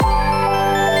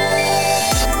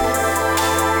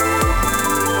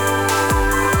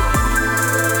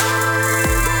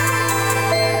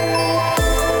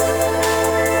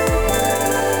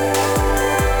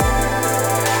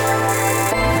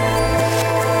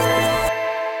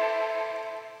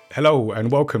Hello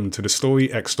and welcome to the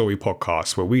Story X Story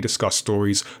podcast, where we discuss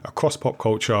stories across pop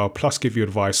culture, plus give you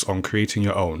advice on creating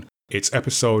your own. It's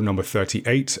episode number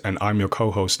 38, and I'm your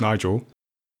co-host, Nigel.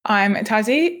 I'm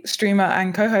Tazzy, streamer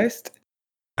and co-host.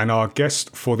 And our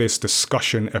guest for this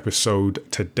discussion episode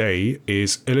today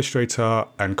is illustrator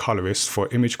and colorist for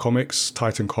Image Comics,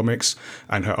 Titan Comics,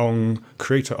 and her own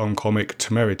creator-owned comic,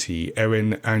 Temerity,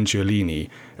 Erin Angiolini.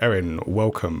 Erin,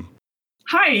 welcome.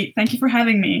 Hi, thank you for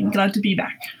having me. Glad to be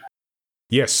back.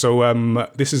 Yes, so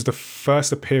this is the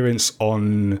first appearance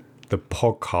on the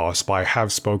podcast, but I have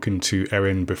spoken to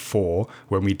Erin before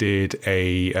when we did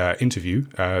a interview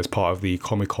as part of the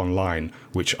Comic Online,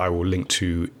 which I will link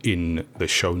to in the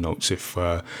show notes if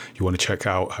you want to check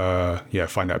out her,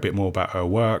 find out a bit more about her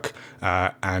work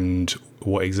and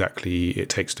what exactly it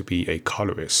takes to be a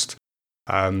colorist.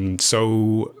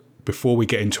 So before we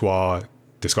get into our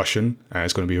discussion,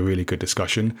 it's going to be a really good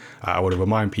discussion. I want to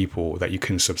remind people that you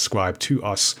can subscribe to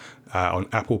us on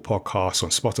Apple Podcasts, on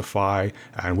Spotify,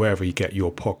 and wherever you get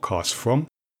your podcasts from.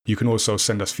 You can also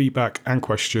send us feedback and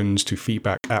questions to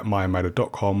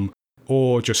feedback@mayamada.com,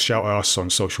 or just shout at us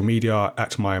on social media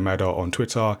 @mayamada on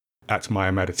Twitter,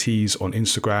 @mayamadatees on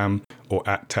Instagram, or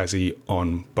 @Tazzy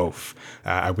on both.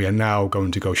 And we are now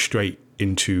going to go straight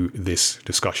into this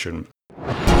discussion.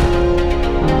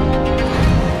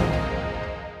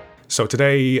 So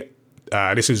today,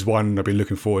 this is one I've been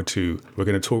looking forward to. We're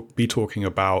going to be talking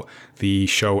about the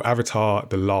show Avatar: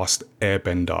 The Last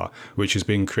Airbender, which has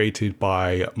been created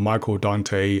by Michael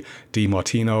Dante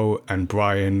DiMartino and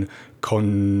Brian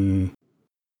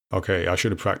Okay, I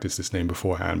should have practiced this name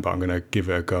beforehand, but I'm going to give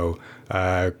it a go.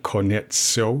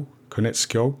 Konietzko.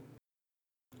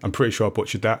 I'm pretty sure I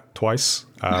butchered that twice,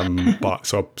 but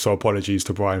so apologies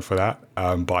to Brian for that.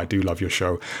 But I do love your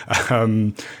show.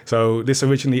 So this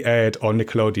originally aired on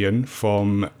Nickelodeon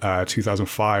from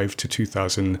 2005 to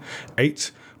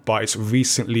 2008, but it's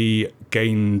recently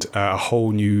gained a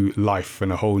whole new life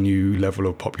and a whole new level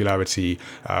of popularity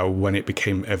when it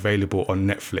became available on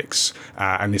Netflix.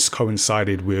 And this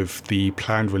coincided with the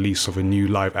planned release of a new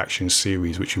live action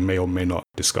series, which we may or may not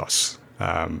discuss.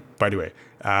 By the way,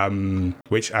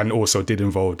 which and also did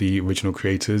involve the original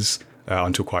creators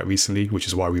until quite recently, which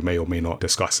is why we may or may not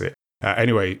discuss it.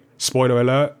 Anyway, spoiler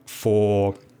alert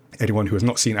for anyone who has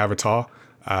not seen Avatar.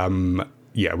 We're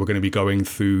going to be going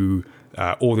through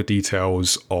all the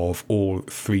details of all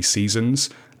 3 seasons,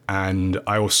 and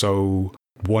I also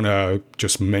want to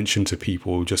just mention to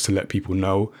people, just to let people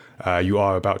know, you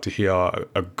are about to hear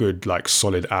a good,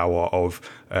 solid hour of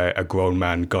a grown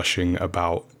man gushing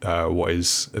about what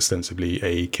is ostensibly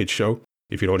a kid's show.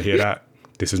 If you don't hear that,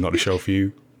 this is not the show for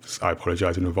you. I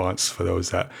apologize in advance for those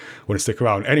that want to stick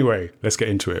around. Anyway, let's get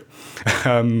into it.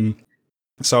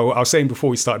 So I was saying before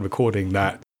we started recording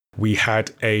that we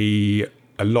had a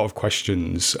lot of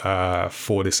questions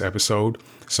for this episode.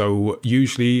 So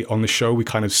usually on the show, we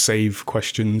kind of save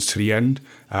questions to the end,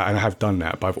 and I have done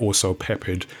that, but I've also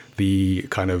peppered the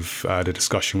kind of the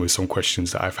discussion with some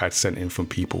questions that I've had sent in from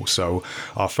people. So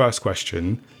our first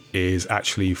question is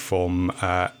actually from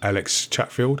Alex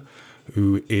Chatfield,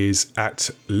 who is at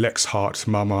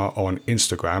LexHeartMama on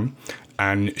Instagram,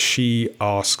 and she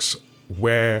asks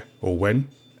where or when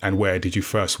and where did you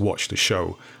first watch the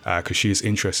show? Because she is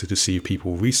interested to see if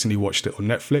people recently watched it on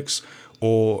Netflix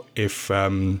or if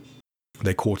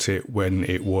they caught it when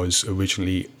it was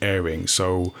originally airing.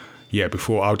 So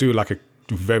before I'll do a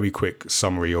very quick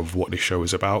summary of what this show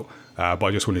is about, but I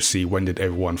just want to see, when did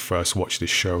everyone first watch this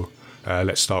show?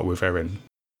 Let's start with Erin.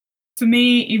 For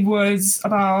me, it was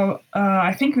about,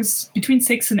 I think it was between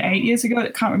 6 and 8 years ago.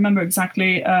 I can't remember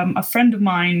exactly. A friend of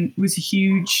mine was a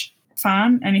huge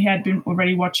fan, and he had been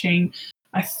already watching,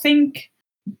 I think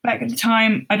back at the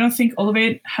time, I don't think all of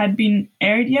it had been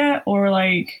aired yet, or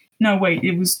no, wait,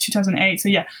 it was 2008. So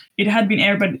it had been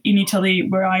aired, but in Italy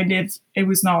where I live, it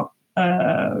was not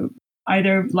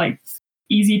either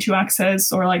easy to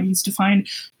access or easy to find.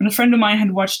 And a friend of mine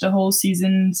had watched the whole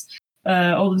seasons,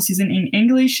 all of the season in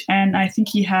English, and I think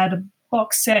he had a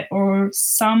box set or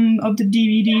some of the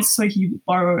DVDs, so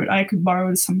I could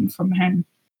borrow some from him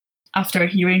after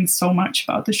hearing so much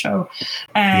about the show,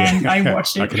 and I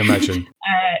watched it. I can imagine.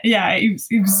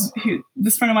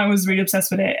 This friend of mine was really obsessed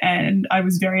with it, and I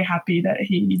was very happy that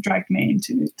he dragged me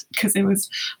into it because it was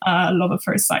love at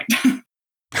first sight.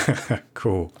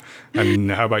 Cool. And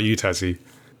how about you, Tazzy?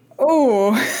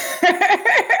 Oh,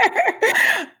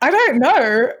 I don't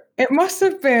know. It must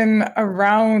have been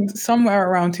somewhere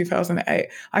around 2008.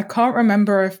 I can't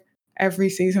remember if every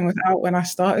season was out when I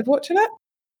started watching it.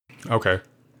 Okay.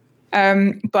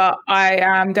 But I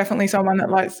am definitely someone that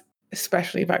likes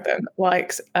especially back then,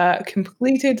 likes a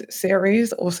completed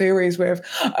series or series with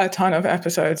a ton of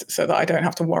episodes so that I don't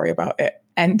have to worry about it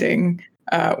ending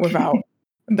without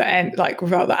the end, like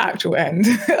without the actual end.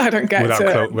 I don't get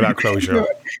without closure.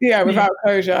 Yeah, without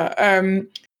closure.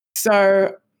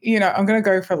 So, I'm going to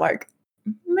go for like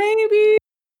maybe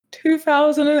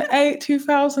 2008,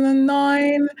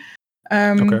 2009.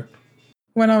 Okay.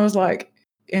 When I was like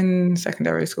in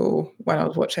secondary school, when I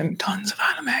was watching tons of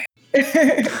anime.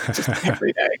 Just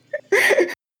every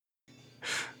day.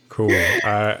 Cool.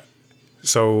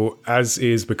 So, as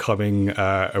is becoming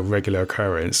a regular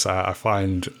occurrence, I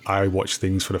find I watch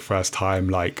things for the first time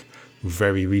like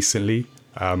very recently.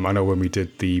 I know when we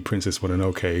did the Princess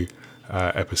Mononoke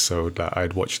episode, that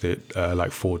I'd watched it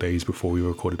like 4 days before we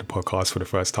recorded the podcast for the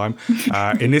first time.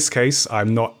 In this case,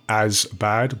 I'm not as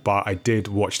bad, but I did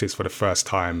watch this for the first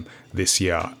time this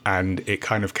year, and it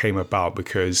kind of came about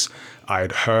because I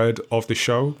had heard of the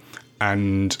show,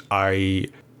 and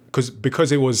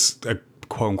because it was a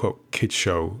quote-unquote kid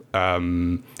show,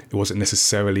 it wasn't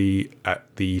necessarily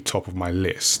at the top of my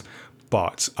list,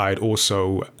 but I'd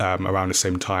also around the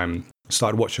same time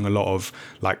started watching a lot of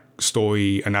like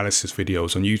story analysis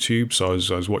videos on YouTube. So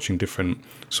I was watching different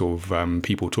sort of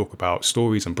people talk about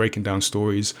stories and breaking down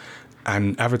stories,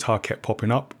 and Avatar kept popping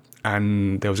up.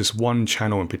 And there was this one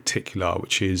channel in particular,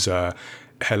 which is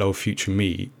Hello Future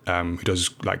Me, who does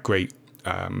like great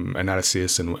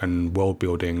analysis and world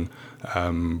building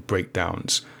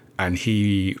breakdowns. And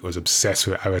he was obsessed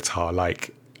with Avatar.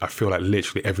 Like, I feel like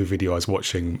literally every video I was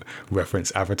watching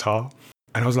referenced Avatar.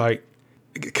 And I was like,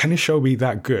 can this show be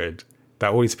that good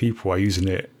that all these people are using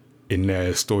it in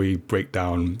their story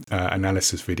breakdown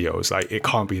analysis videos? Like, it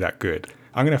can't be that good.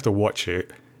 I'm going to have to watch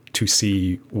it to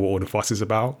see what all the fuss is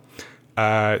about.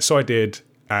 So I did,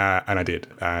 and I did.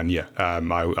 And yeah,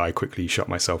 I quickly shut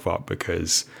myself up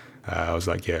because I was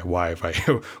like, yeah, why have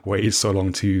I waited so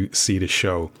long to see the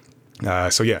show?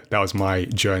 So yeah, that was my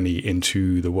journey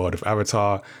into the world of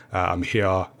Avatar. I'm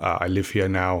here, I live here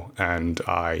now, and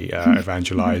I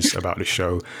evangelize about the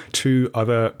show to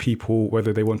other people,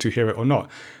 whether they want to hear it or not.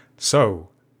 So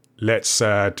let's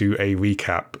do a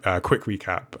recap, quick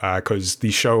recap, because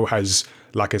the show has,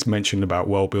 like it's mentioned about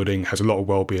world building, has a lot of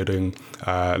world building,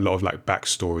 a lot of like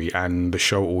backstory, and the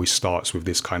show always starts with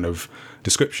this kind of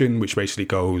description, which basically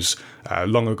goes,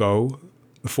 long ago,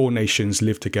 the four nations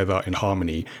lived together in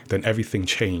harmony. Then everything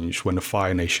changed when the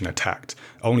Fire Nation attacked.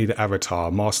 Only the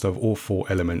Avatar, master of all four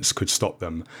elements, could stop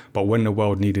them. But when the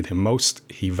world needed him most,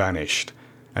 he vanished.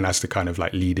 And that's the kind of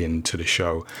like lead in to the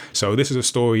show. So this is a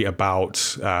story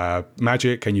about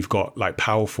magic, and you've got like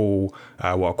powerful,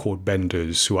 what are called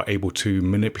benders, who are able to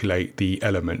manipulate the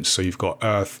elements. So you've got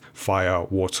earth, fire,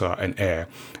 water, and air.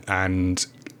 And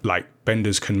like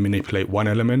benders can manipulate one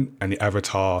element, and the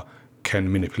Avatar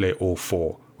can manipulate all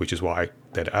four, which is why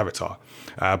they're the Avatar.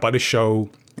 But the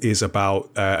show is about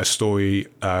a story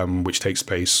which takes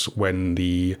place when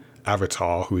the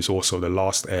Avatar, who is also the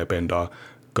last airbender,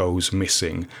 goes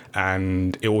missing,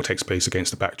 and it all takes place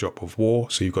against the backdrop of war.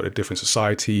 So you've got the different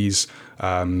societies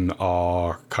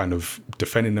are kind of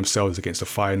defending themselves against the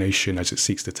Fire Nation as it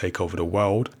seeks to take over the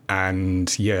world.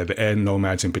 And yeah, the air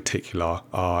nomads in particular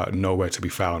are nowhere to be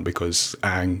found because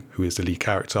Aang, who is the lead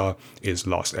character, is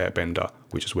Last Airbender,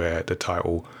 which is where the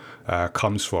title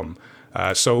comes from.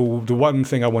 So the one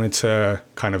thing I wanted to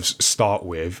kind of start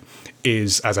with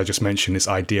is, as I just mentioned, this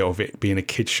idea of it being a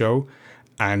kid's show.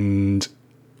 And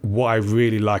what I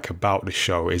really like about the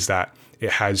show is that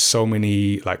it has so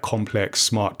many like complex,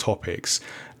 smart topics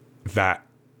that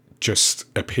just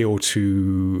appeal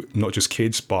to not just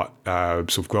kids, but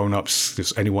sort of grown-ups,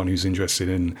 just anyone who's interested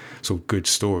in sort of good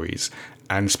stories.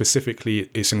 And specifically,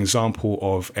 it's an example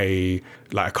of a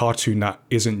cartoon that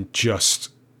isn't just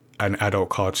an adult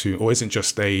cartoon, or isn't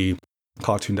just a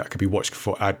cartoon that could be watched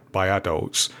by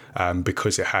adults,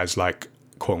 because it has like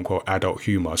quote-unquote adult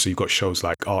humor. So you've got shows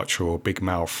like Archer or Big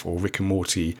Mouth or Rick and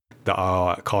Morty that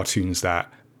are cartoons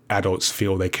that adults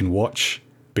feel they can watch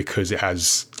because it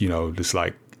has, you know, this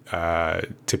like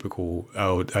typical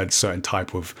a certain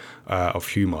type of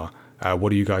humor. What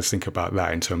do you guys think about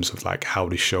that in terms of like how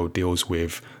the show deals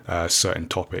with certain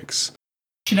topics?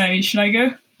 Should I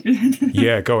go?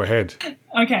 Yeah, go ahead.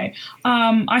 Okay.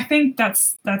 I think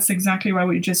that's exactly what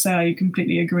you just said. I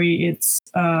completely agree. It's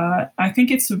I think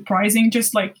it's surprising,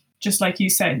 just like you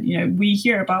said, you know, we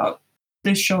hear about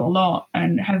this show a lot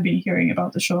and have been hearing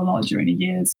about the show a lot during the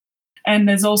years. And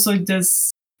there's also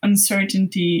this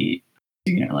uncertainty,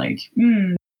 you know, like,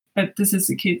 that this is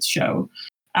a kid's show.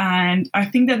 And I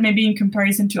think that maybe in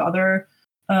comparison to other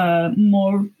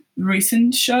more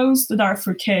recent shows that are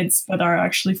for kids but are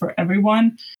actually for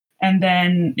everyone, and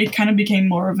then it kind of became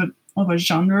more of a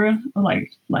genre,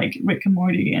 like Rick and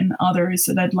Morty and others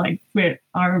that like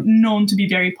are known to be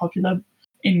very popular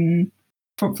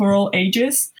for all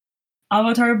ages.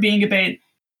 Avatar being a bit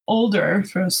older,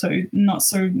 so not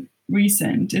so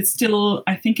recent, it's still,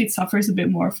 I think it suffers a bit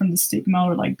more from the stigma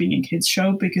or like being a kids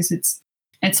show, because it's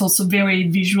also very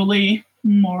visually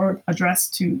more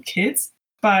addressed to kids,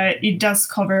 but it does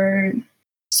cover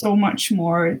so much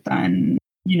more than,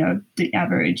 you know, the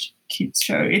average kids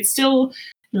show. It's still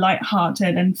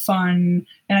lighthearted and fun,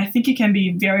 and I think it can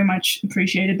be very much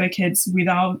appreciated by kids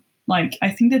without, like, I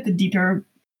think that the deeper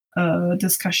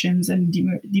discussions and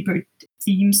deeper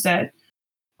themes that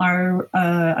are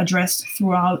addressed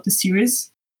throughout the series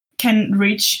can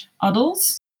reach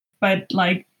adults, but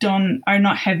like are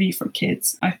not heavy for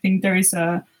kids. I think there is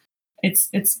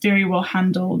it's very well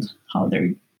handled how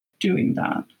they're doing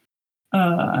that.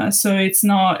 So it's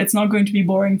not going to be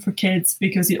boring for kids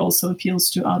because it also appeals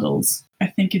to adults. I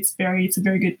think it's a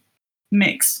very good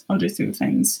mix of the two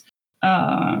things.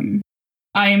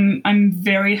 I'm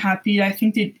very happy. I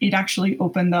think it actually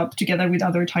opened up, together with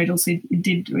other titles, it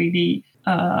did really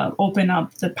open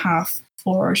up the path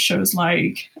for shows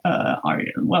like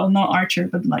not Archer,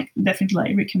 but like definitely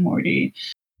like Rick and Morty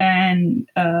and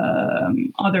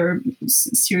other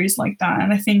series like that.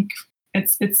 And I think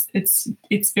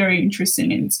it's very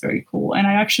interesting and it's very cool. And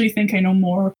I actually think I know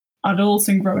more adults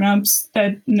and grown-ups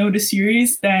that know the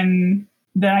series than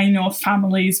I know of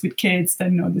families with kids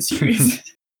that know the series.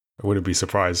 I wouldn't be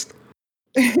surprised.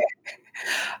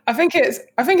 I think it's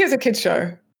a kids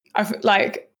show. I don't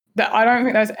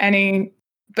think there's any,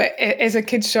 but it is a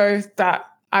kids show that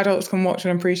adults can watch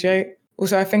and appreciate.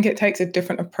 Also, I think it takes a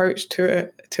different approach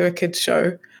to a kids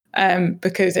show,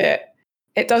 because it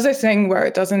does this thing where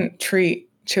it doesn't treat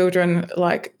children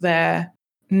like they're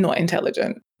not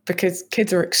intelligent, because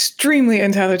kids are extremely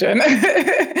intelligent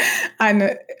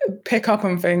and pick up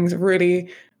on things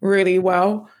really, really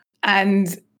well.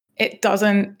 And it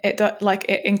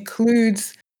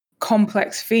includes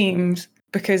complex themes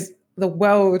because the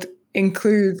world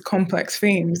includes complex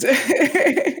themes,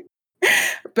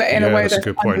 but in a way that's a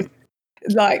good point.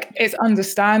 Like, it's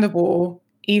understandable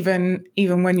even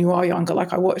when you are younger.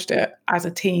 Like, I watched it as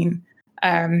a teen,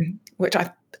 which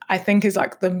I think is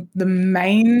like the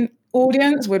main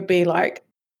audience would be like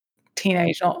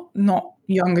teenage, not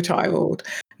younger child,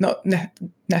 not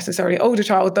necessarily older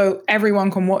child, though everyone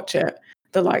can watch it.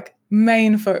 The like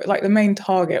the main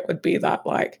target would be that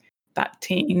like that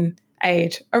teen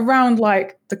age, around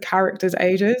like the characters'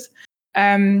 ages.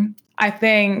 I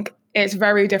think it's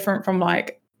very different from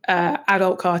like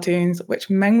adult cartoons, which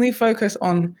mainly focus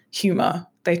on humor.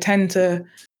 They tend to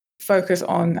focus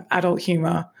on adult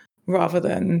humor rather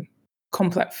than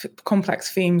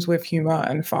complex themes with humor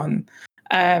and fun.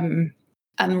 And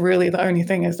really the only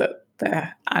thing is that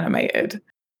they're animated.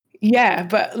 Yeah,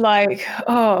 but like,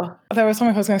 there was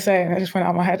something I was going to say and it just went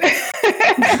out of my head.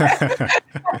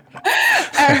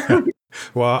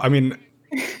 Well, I mean,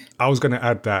 I was going to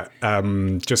add that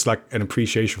just like an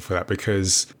appreciation for that,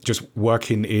 because just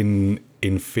working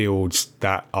in fields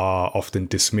that are often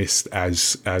dismissed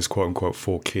as quote unquote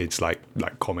for kids, like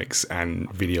comics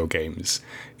and video games,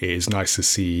 it is nice to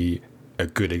see a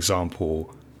good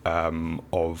example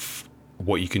of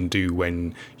what you can do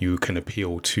when you can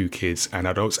appeal to kids and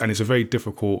adults. And it's a very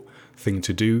difficult thing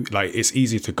to do. Like, it's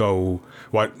easy to go,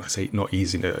 well, I say not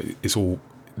easy, it's all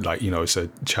like, you know, it's a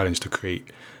challenge to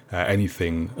create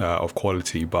anything of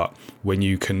quality, but when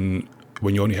you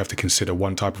only have to consider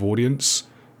one type of audience,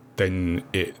 then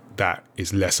that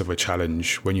is less of a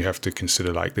challenge. When you have to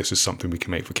consider like, this is something we can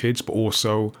make for kids, but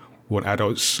also want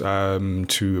adults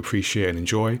to appreciate and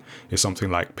enjoy, is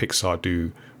something like Pixar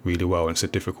do really well, and it's a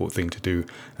difficult thing to do.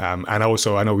 And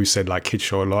also, I know we said like kids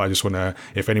show a lot. I just want to,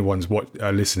 if anyone's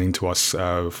listening to us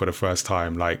for the first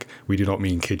time, like, we do not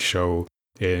mean kids show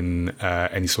in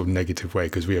any sort of negative way,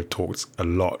 because we have talked a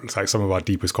lot. It's like some of our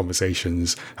deepest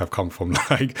conversations have come from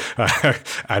like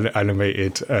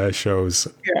animated shows.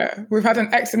 Yeah, we've had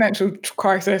an existential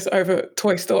crisis over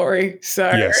Toy Story.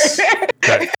 So yes,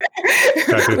 that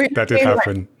did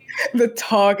happen. Like, the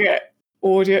target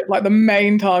audience, like the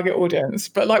main target audience,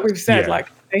 but like we've said, like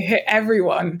they hit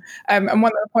everyone. And one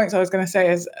of the points I was going to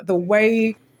say is the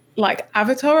way like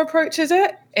Avatar approaches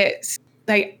it.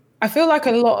 I feel like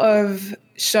a lot of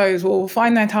shows will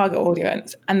find their target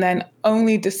audience and then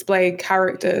only display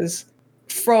characters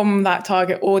from that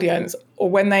target audience, or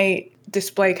when they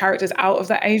display characters out of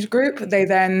that age group, they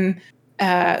then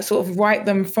sort of write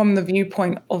them from the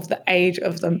viewpoint of the age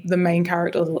of the main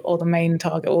character or the main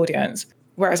target audience.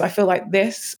 Whereas I feel like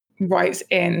this writes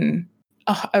in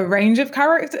a range of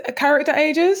character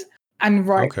ages and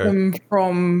write Okay. them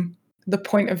from the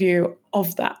point of view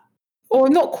of that, or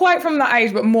not quite from that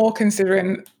age, but more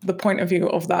considering the point of view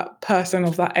of that person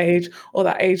of that age or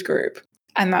that age group.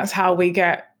 And that's how we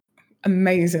get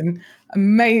amazing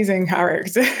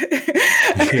characters.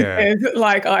 Yeah.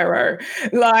 Like Iroh.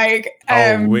 Like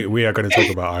we are going to talk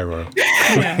about Iroh.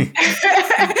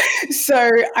 So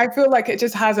I feel like it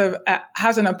just has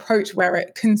an approach where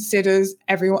it considers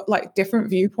everyone, like, different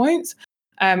viewpoints,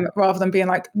 rather than being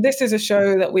like, this is a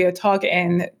show that we are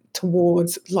targeting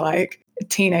towards like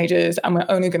teenagers and we're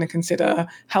only going to consider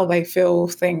how they feel,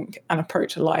 think, and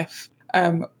approach life.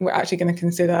 We're actually going to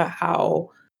consider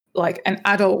how like an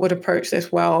adult would approach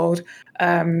this world,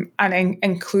 and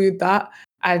include that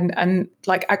and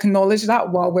like acknowledge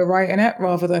that while we're writing it,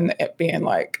 rather than it being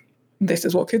like, this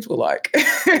is what kids will like.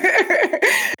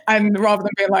 And rather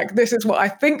than being like, this is what I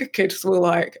think kids will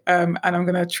like, and I'm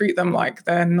going to treat them like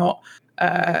they're not,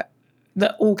 that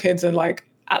all kids are like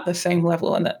at the same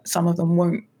level, and that some of them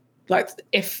won't. Like,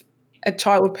 if a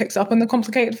child picks up on the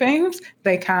complicated things,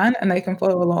 they can, and they can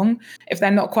follow along. If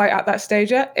they're not quite at that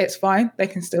stage yet, it's fine. They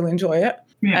can still enjoy it.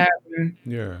 Yeah.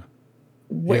 Yeah,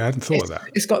 I hadn't thought of that.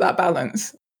 It's got that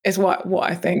balance, is what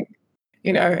I think.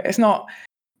 You know, it's not,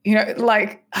 you know,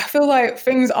 like, I feel like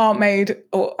things are made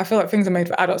for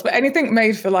adults, but anything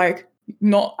made for like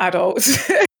not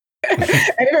adults,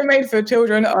 anything made for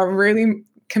children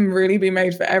can really be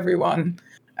made for everyone.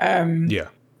 Yeah.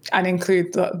 And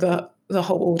include the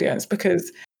whole audience,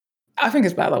 because I think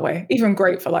it's better that way. Even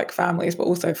great for like families, but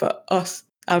also for us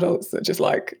adults that just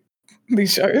like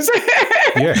these shows.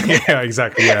 yeah,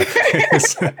 exactly. Yeah,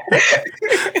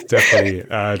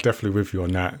 definitely with you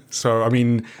on that. So, I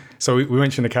mean, we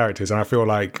mentioned the characters, and I feel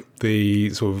like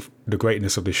the sort of the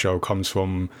greatness of the show comes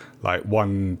from like,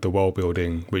 one, the world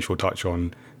building, which we'll touch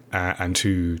on, and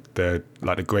two, the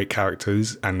great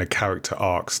characters and the character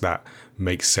arcs that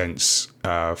make sense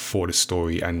for the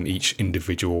story and each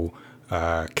individual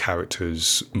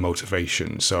character's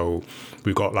motivation. So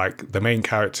we've got like the main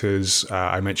characters.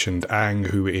 I mentioned Aang,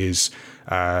 who is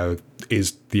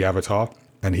the Avatar,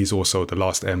 and he's also the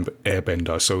last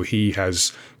Airbender. So he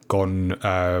has gone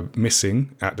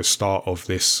missing at the start of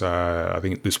this, I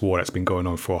think, this war that's been going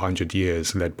on for 100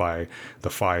 years, led by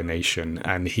the Fire Nation,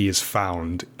 and he is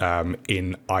found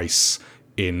in ice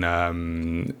in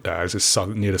near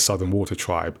the Southern Water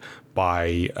Tribe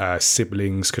by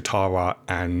siblings Katara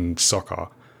and Sokka.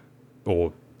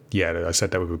 Or, yeah, I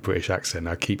said that with a British accent.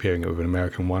 I keep hearing it with an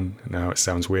American one. Now it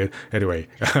sounds weird. Anyway,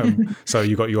 so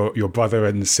you got your brother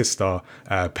and sister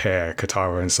pair,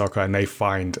 Katara and Sokka, and they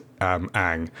find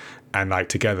Aang. And like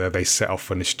together, they set off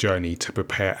on this journey to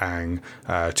prepare Aang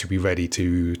to be ready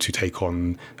to take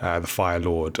on the Fire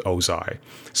Lord Ozai.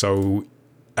 So,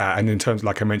 and in terms,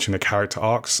 like I mentioned, the character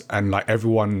arcs, and like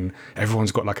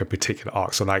everyone's got like a particular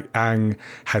arc. So like Aang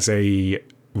has a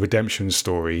redemption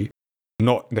story,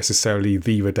 not necessarily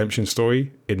the redemption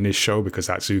story in this show because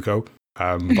that's Zuko.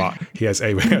 But he has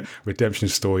a redemption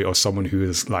story of someone who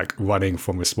is like running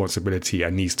from responsibility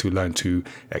and needs to learn to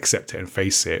accept it and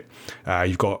face it.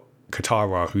 You've got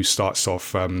Katara, who starts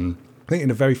off, I think in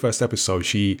the very first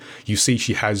episode, you see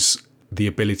she has the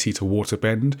ability to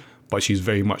waterbend, but she's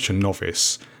very much a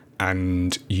novice,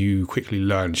 and you quickly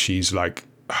learn she's like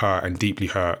hurt and deeply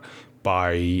hurt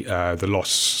by the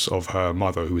loss of her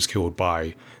mother, who was killed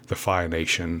by the Fire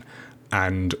Nation,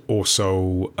 and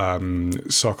also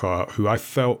Sokka, who I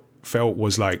felt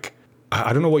was like,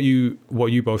 I don't know what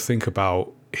you both think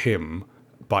about him,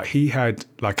 but he had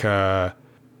like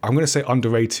I'm going to say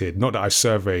underrated, not that I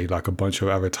surveyed like a bunch of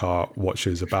Avatar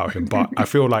watchers about him, but I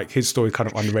feel like his story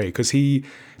kind of underrated because he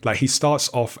starts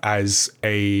off as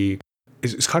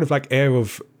it's kind of like air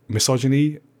of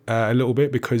misogyny a little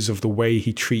bit because of the way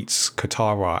he treats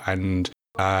Katara and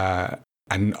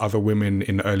other women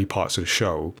in the early parts of the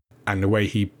show, and the way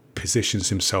he positions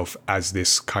himself as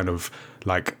this kind of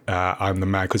like I'm the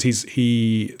man, because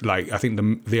he like, I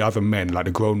think the other men, like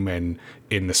the grown men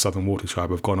in the Southern Water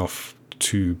Tribe, have gone off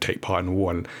to take part in the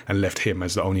war and left him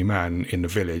as the only man in the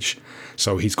village.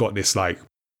 So he's got this like,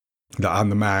 that I'm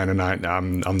the man and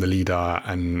I'm the leader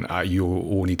and you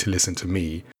all need to listen to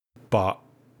me. But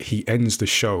he ends the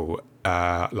show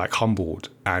like humbled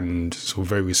and sort of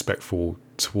very respectful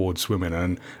towards women,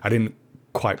 and I didn't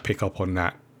quite pick up on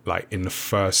that like in the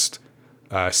first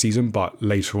season, but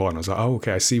later on I was like, oh,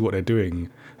 okay, I see what they're doing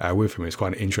with him. It's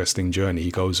quite an interesting journey he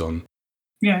goes on.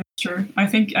 Yeah, sure. I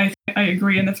think I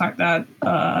agree in the fact that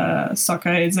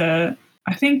Sokka is I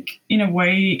think in a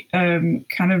way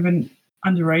kind of an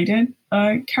underrated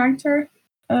character,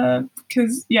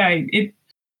 because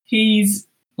he's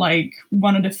like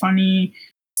one of the funny,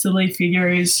 silly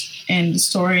figures in the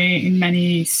story, in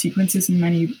many sequences, in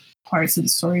many parts of the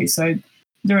story. So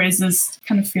there is this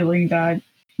kind of feeling that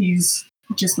he's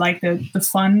just like the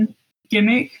fun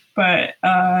gimmick. But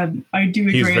I do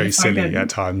agree. He's very with the fact silly that, at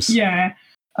times. Yeah.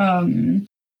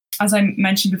 As I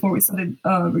mentioned before we started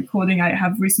recording, I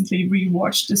have recently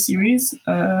rewatched the series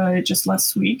just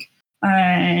last week.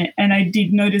 And I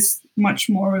did notice much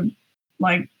more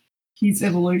like his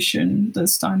evolution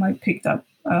this time. I picked up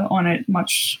on it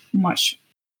much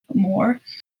more,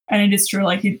 and it is true.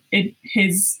 Like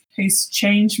his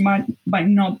change might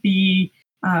not be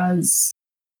as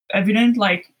evident.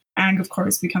 Like Aang, of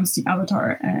course, becomes the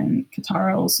Avatar, and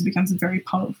Katara also becomes a very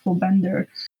powerful bender,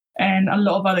 and a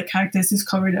lot of other characters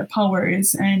discover their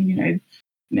powers and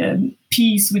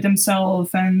peace with themselves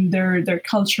and their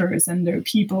cultures and their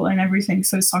people and everything.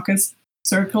 So Sokka's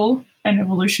circle and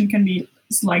evolution can be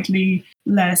slightly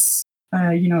less,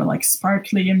 like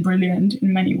sparkly and brilliant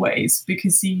in many ways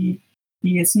because he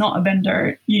is not a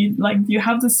bender. You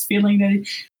have this feeling that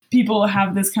people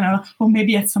have this kind of, well,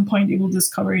 maybe at some point he will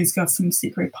discover he's got some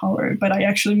secret power. But I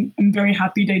actually am very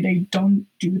happy that they don't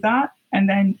do that. And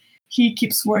then he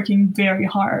keeps working very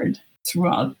hard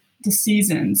throughout the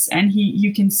seasons, and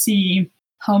you can see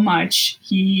how much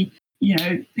he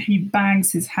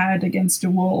bangs his head against the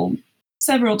wall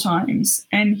several times,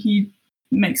 and he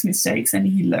makes mistakes and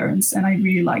he learns, and I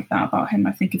really like that about him.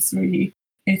 I think it's a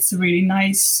really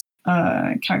nice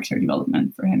character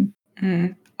development for him.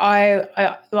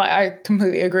 I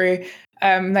completely agree.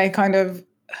 They kind of,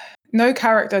 no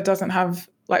character doesn't have,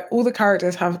 like, all the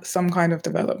characters have some kind of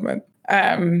development,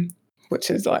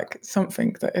 which is like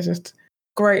something that is just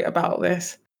great about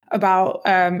this, about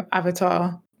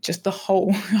Avatar, just the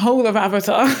whole of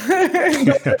Avatar,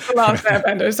 not just the last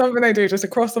Airbender, something they do just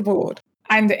across the board.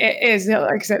 And it is,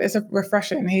 like I said, it's a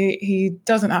refreshing. He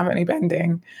doesn't have any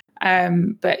bending,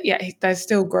 but yeah, there's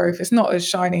still growth. It's not as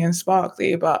shiny and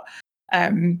sparkly, but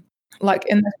like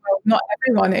in this world, not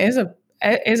everyone is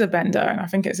a bender, and I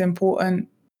think it's important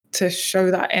to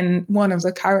show that in one of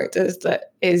the characters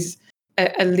that is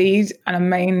a lead and a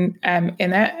main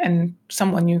in it, and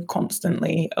someone you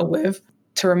constantly are with,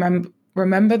 to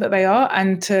remember that they are,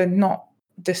 and to not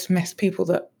dismiss people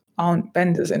that aren't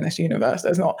benders in this universe.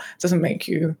 Doesn't make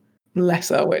you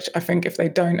lesser, which I think if they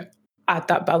don't add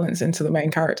that balance into the main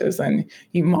characters, then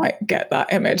you might get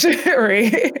that image because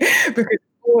it's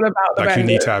all about the like benders. You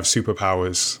need to have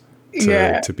superpowers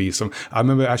to be some. I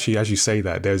remember actually, as you say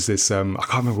that, there's this I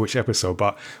can't remember which episode,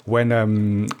 but when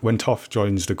Toph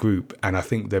joins the group, and I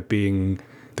think they're being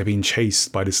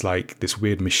chased by this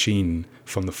weird machine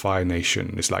from the Fire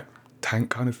Nation, this like tank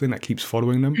kind of thing that keeps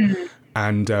following them.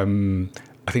 And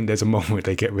I think there's a moment where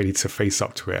they get ready to face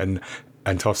up to it,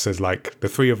 and Toph says, like, the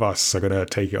three of us are gonna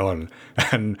take it on,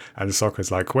 and Sokka's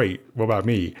like, wait, what about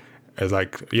me? It's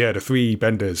like, yeah, the three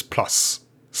benders plus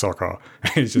Sokka.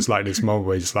 It's just like this moment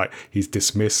where he's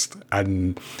dismissed,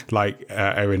 and like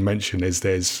Erin mentioned,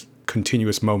 there's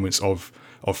continuous moments of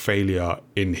failure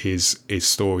in his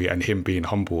story and him being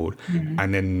humbled.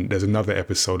 And then there's another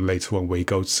episode later on where he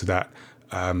goes to that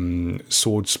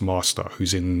swords master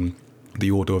who's in the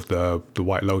Order of the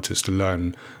White Lotus to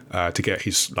learn to get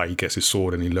his, like, he gets his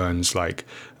sword and he learns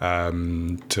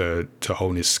to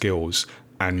hone his skills.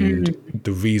 And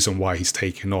the reason why he's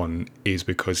taken on is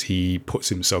because he puts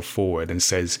himself forward and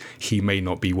says he may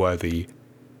not be worthy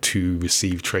to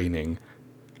receive training,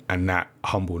 and that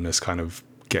humbleness kind of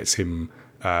gets him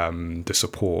the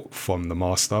support from the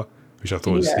master, which I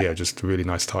thought was just a really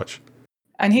nice touch.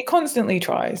 And he constantly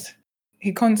tries.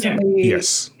 He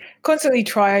constantly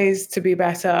tries to be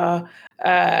better.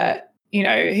 He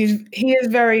is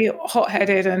very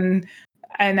hot-headed and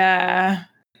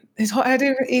is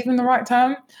hot-headed even the right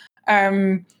term?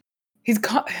 He's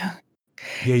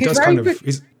does kind of.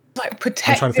 He's like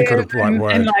protective. I'm trying to think of the right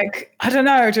word. And like, I don't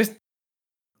know, just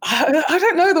I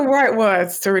don't know the right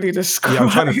words to really describe. Yeah, I'm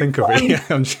trying to think of it. Yeah,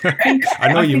 I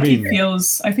know what you mean.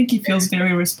 I think he feels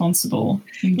very responsible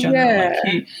in general. Yeah.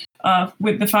 Like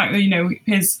with the fact that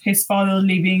his father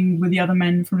leaving with the other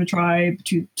men from the tribe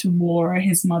to war,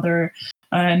 his mother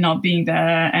not being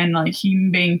there, and like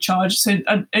him being charged. So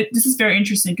this is very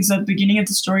interesting because at the beginning of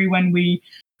the story, when we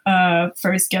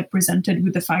first get presented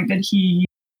with the fact that he,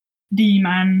 the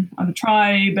man of the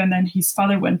tribe, and then his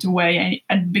father went away, and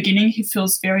at the beginning he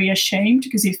feels very ashamed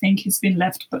because he thinks he's been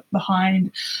left behind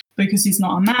because he's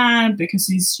not a man, because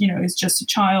he's he's just a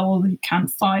child, he can't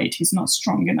fight, he's not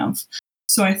strong enough.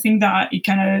 So I think that he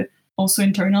kind of also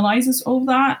internalizes all of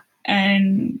that.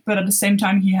 But at the same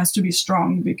time, he has to be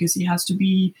strong because he has to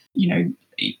be,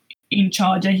 in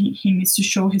charge. He needs to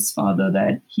show his father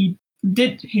that he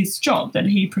did his job, that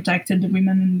he protected the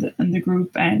women in the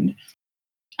group. And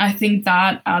I think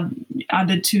that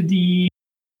added to the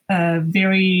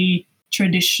very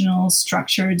traditional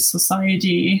structured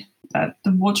society that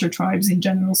the water tribes in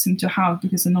general seem to have,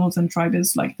 because the northern tribe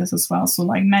is like this as well. So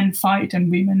like men fight and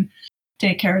women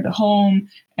take care of the home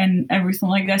and everything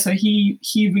like that. So he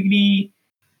really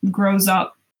grows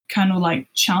up kind of like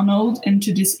channeled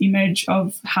into this image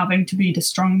of having to be the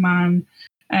strong man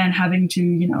and having to,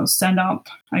 you know, stand up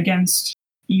against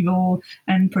evil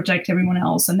and protect everyone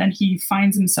else. And then he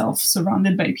finds himself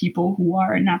surrounded by people who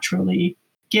are naturally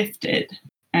gifted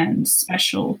and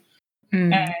special.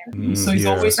 So he's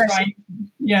always trying.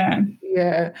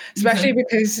 Yeah. Especially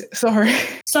because, sorry,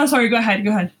 go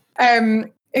ahead.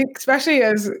 Especially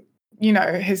as, you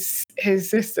know, his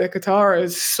sister Katara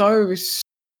is so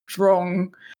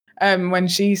strong when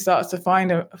she starts to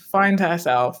find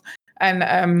herself,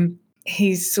 and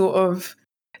he's sort of,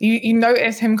 you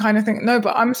notice him kind of think, no,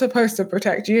 but I'm supposed to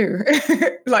protect you.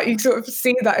 Like you sort of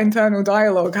see that internal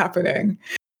dialogue happening.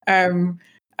 And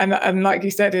like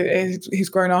you said, he's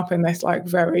grown up in this like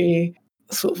very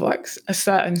sort of like a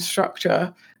certain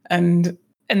structure, and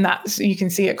that's, you can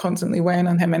see it constantly weighing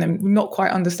on him, and him not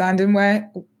quite understanding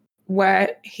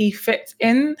where he fits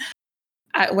in,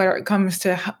 where it comes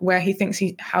to where he thinks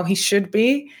how he should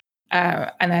be,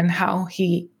 and then how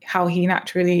he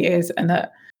naturally is, and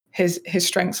that his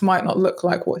strengths might not look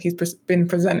like what he's been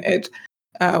presented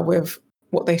with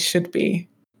what they should be,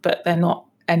 but they're not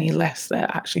any less. They're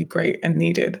actually great and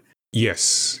needed.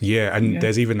 Yes, yeah, and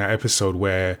there's even that episode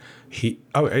where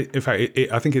in fact,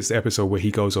 I think it's the episode where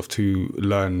he goes off to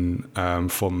learn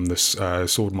from the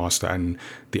Swordmaster, and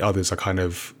the others are kind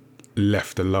of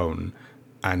left alone,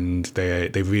 and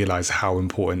they realize how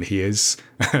important he is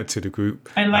to the group.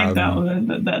 I like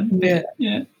that.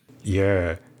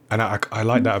 Yeah, and I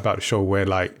like that about the show, where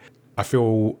like I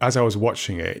feel as I was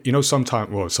watching it, you know,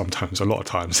 sometimes a lot of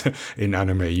times in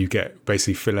anime you get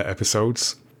basically filler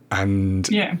episodes, and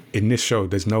in this show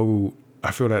I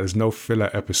feel that there's no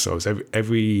filler episodes.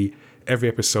 Every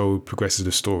episode progresses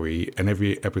the story, and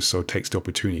every episode takes the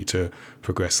opportunity to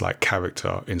progress like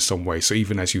character in some way. So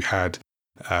even as you had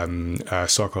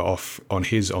Sokka off on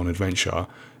his own adventure,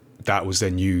 that was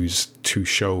then used to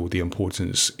show the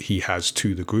importance he has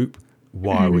to the group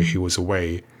while he was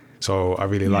away. So I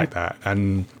really like that.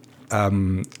 And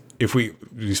if we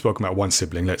spoke about one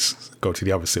sibling, let's go to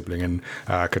the other sibling, and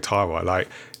Katara. Like,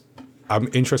 I'm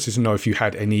interested to know if you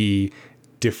had any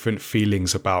different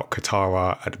feelings about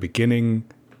Katara at the beginning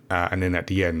and then at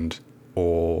the end,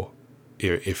 or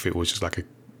if it was just like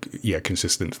a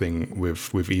consistent thing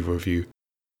with either of you.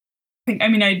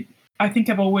 I think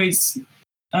I've always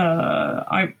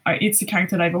it's a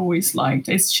character that I've always liked.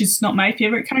 She's not my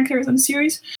favorite character in the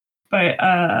series, but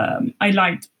I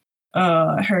liked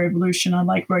her evolution. I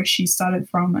like where she started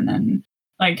from, and then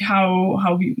like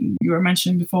how you were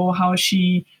mentioning before, how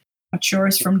she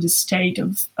matures from this state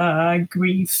of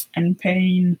grief and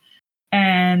pain,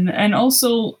 and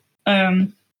also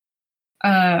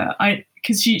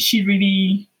because she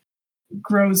really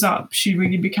grows up. She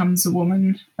really becomes a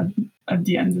woman at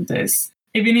the end of this,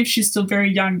 even if she's still very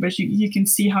young. But you can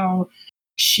see how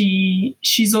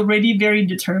she's already very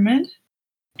determined,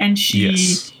 and she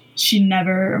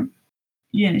never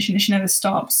she never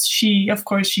stops. She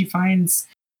finds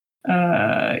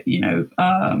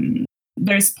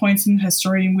there's points in her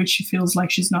story in which she feels like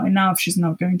she's not enough. She's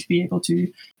not going to be able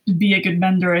to be a good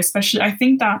mender. Especially, I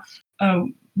think that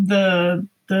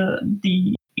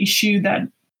the issue that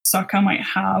Sokka might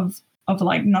have of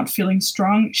like not feeling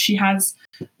strong, she has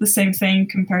the same thing in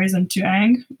comparison to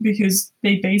Aang, because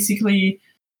they basically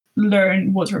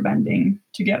learn waterbending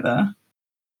together.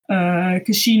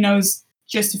 Because she knows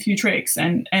just a few tricks,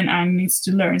 and Aang needs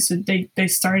to learn. So they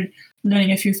start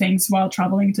learning a few things while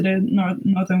traveling to the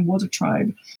Northern Water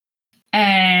Tribe,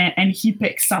 and he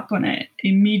picks up on it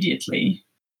immediately.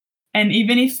 And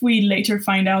even if we later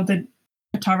find out that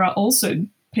Katara also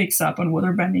picks up on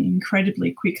waterbending incredibly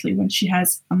quickly when she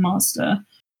has a master,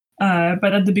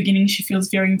 but at the beginning she feels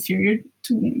very inferior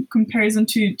in comparison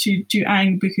to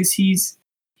Aang, because he's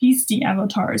the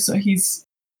Avatar, so he's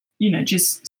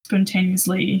just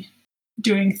spontaneously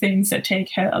doing things that take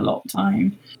her a lot of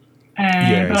time. But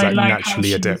I like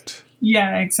naturally adept.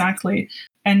 Yeah, exactly.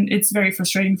 And it's very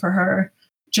frustrating for her,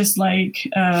 just like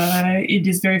it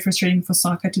is very frustrating for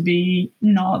Sokka to be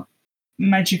not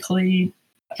magically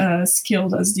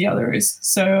skilled as the others.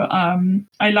 So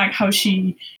I like how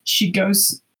she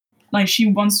goes, like, she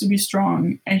wants to be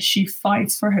strong and she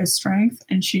fights for her strength,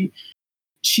 and she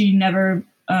never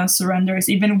surrenders,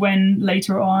 even when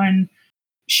later on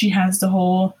she has the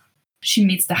whole she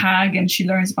meets the hag and she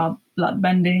learns about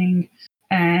bloodbending,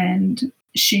 and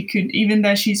she could, even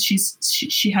though she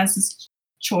has this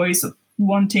choice of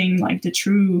wanting like the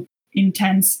true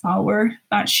intense power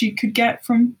that she could get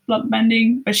from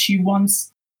bloodbending, but she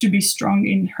wants to be strong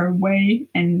in her way,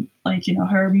 and like, you know,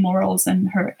 her morals and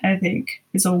her ethic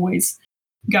is always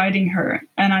guiding her,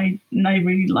 and I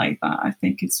really like that. I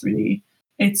think it's really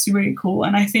cool,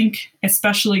 and I think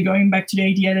especially going back to the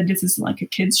idea that this is like a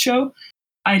kids show,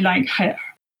 I like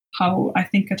how I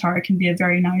think Katara can be a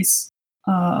very nice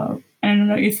I don't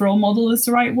know if role model is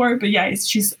the right word, but yeah,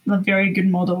 she's a very good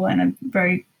model and a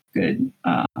very good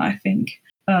I think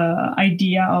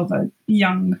idea of a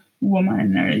young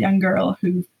woman or a young girl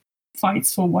who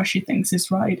fights for what she thinks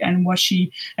is right and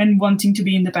wanting to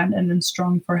be independent and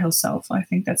strong for herself. I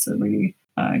think that's a really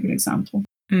good example.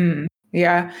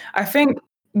 Yeah, I think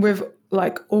with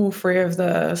like all three of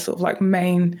the sort of like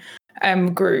main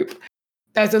group,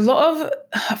 I feel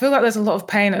like there's a lot of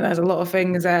pain and there's a lot of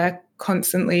things they're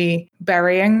constantly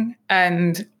burying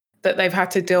and that they've had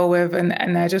to deal with,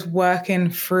 and they're just working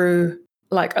through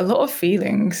like a lot of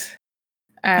feelings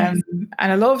and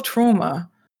a lot of trauma.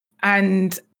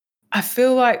 And I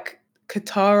feel like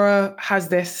Katara has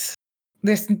this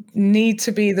need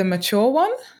to be the mature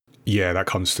one. Yeah, that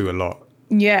comes through a lot.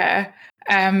 Yeah.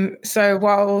 So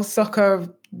while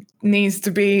Sokka needs to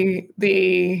be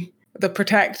the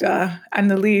protector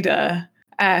and the leader,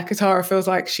 Katara feels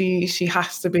like she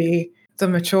has to be the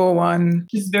mature one.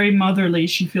 She's very motherly.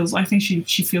 I think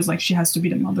she feels like she has to be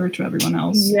the mother to everyone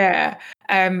else. Yeah.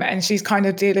 And she's kind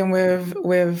of dealing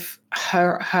with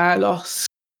her loss.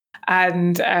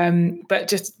 And but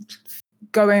just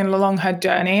going along her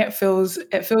journey, it feels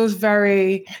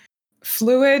very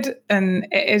fluid, and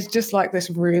it is just like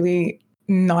this really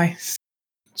nice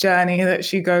journey that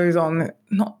she goes on.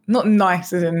 Not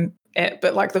nice as in it,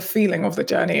 but like the feeling of the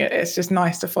journey. It's just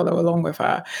nice to follow along with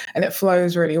her, and it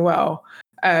flows really well.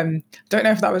 Don't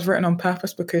know if that was written on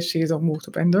purpose because she's on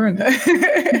waterbender,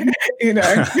 and you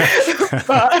know,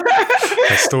 but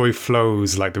the story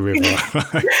flows like the river.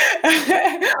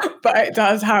 But it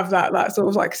does have that sort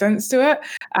of like sense to it,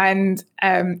 and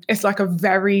it's like a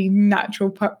very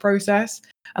natural process.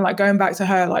 And like going back to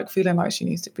her like feeling like she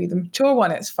needs to be the mature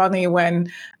one, it's funny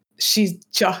when she's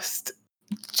just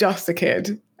a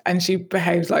kid and she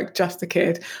behaves like just a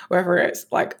kid, whether it's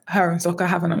like her and Sokka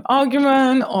having an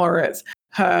argument or it's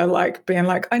her like being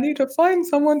like, I need to find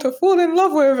someone to fall in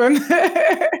love with,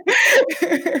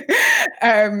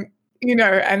 and you know,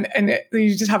 and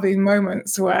you just have these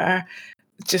moments where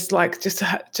just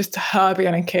her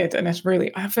being a kid, and it's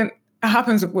really, I think it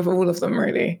happens with all of them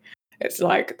really. It's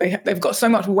like they've got so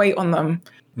much weight on them,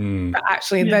 but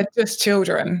actually they're just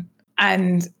children,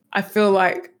 and I feel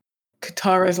like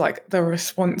Katara is like the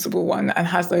responsible one and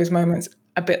has those moments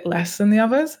a bit less than the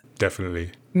others.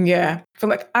 Definitely. Yeah, I feel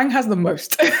like Aang has the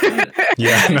most.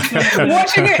 Yeah.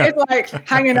 Watching it is like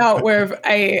hanging out with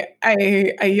a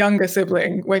younger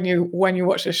sibling when you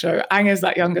watch the show. Aang is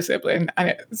that younger sibling, and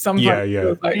it sometimes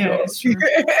feels like it's true.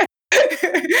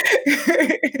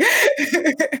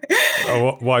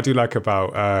 What I do like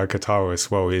about Katara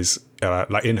as well is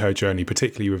like in her journey,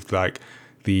 particularly with like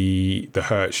the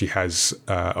hurt she has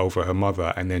over her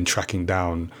mother, and then tracking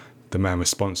down the man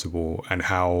responsible, and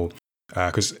how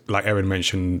because like Erin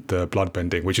mentioned the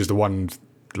bloodbending, which is the one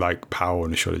like power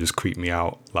on the show that just creeped me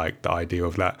out, like the idea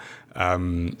of that,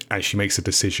 and she makes a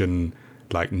decision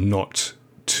like not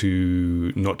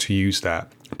to use that,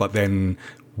 but then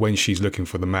when she's looking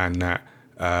for the man that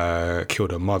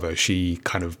killed her mother, she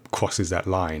kind of crosses that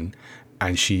line,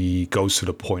 and she goes to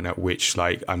the point at which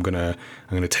like I'm gonna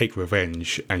take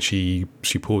revenge, and she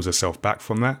pulls herself back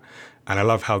from that. And I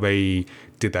love how they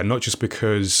did that, not just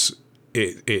because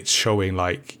it's showing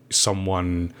like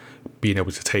someone being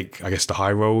able to take, I guess, the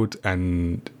high road,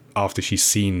 and after she's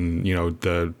seen, you know,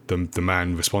 the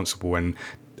man responsible and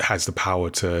has the power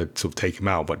to sort of take him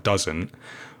out, but doesn't.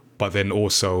 But then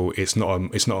also it's not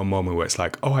a moment where it's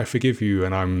like, oh, I forgive you,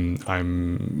 and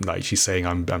I'm like, she's saying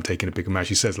I'm taking a bigger man.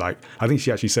 She says like, I think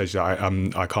she actually says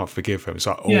I can't forgive him.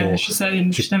 So she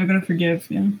said she's never gonna forgive.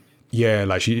 Yeah,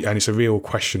 like and it's a real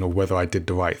question of whether I did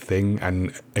the right thing.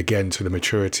 And again, to the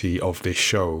maturity of this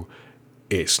show,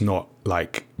 it's not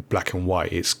like black and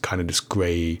white. It's kind of this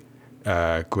grey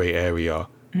area.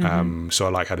 Mm-hmm. So I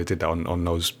like how they did that on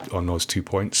those 2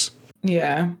 points.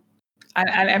 Yeah,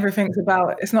 and everything's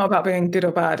it's not about being good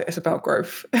or bad. It's about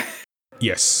growth.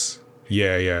 Yes.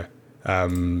 Yeah.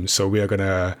 So we are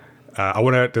gonna.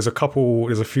 There's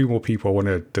a few more people I want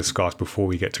to discuss before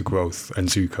we get to growth and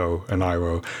Zuko and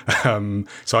Iroh.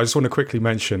 So I just want to quickly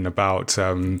mention about,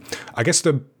 I guess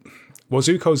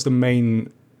Zuko's the main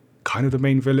kind of the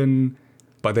main villain.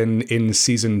 But then in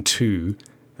season 2,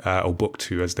 or book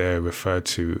 2 as they're referred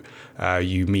to,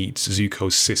 you meet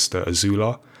Zuko's sister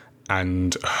Azula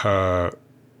and her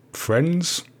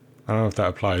friends. I don't know if that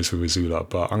applies with Azula,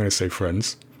 but I'm going to say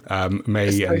friends.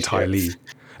 May and Ty Lee.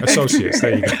 Associates,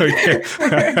 there you go.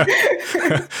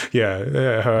 Yeah,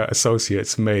 her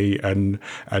associates, May and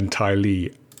Ty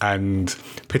Lee. And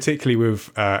particularly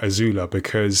with Azula,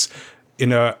 because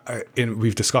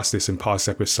we've discussed this in past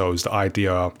episodes, the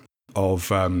idea of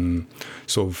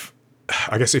sort of,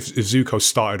 I guess if Zuko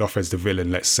started off as the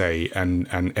villain, let's say, and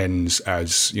ends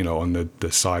as, on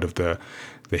the side of the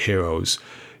heroes,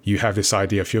 you have this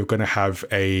idea, if you're going to have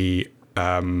a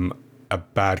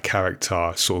bad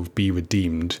character sort of be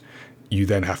redeemed, you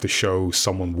then have to show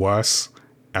someone worse.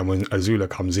 And when Azula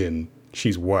comes in,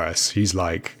 she's worse. She's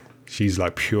like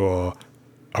pure,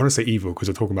 I want to say evil because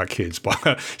we're talking about kids,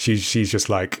 but she's just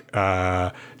like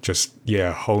honed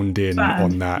in bad.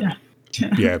 On that.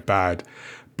 Yeah, bad.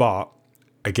 But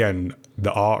again,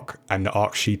 the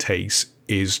arc she takes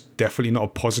is definitely not a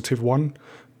positive one,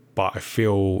 but I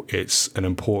feel it's an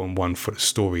important one for the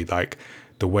story. Like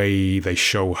the way they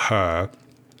show her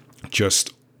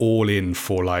just all in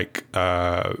for like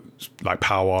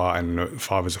power and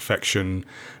father's affection,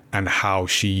 and how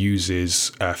she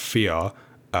uses fear,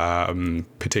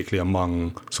 particularly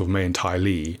among sort of May and Ty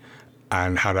Lee,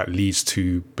 and how that leads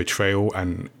to betrayal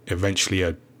and eventually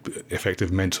a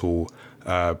effective mental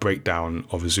breakdown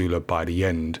of Azula by the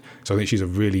end. So I think she's a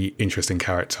really interesting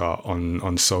character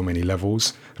on so many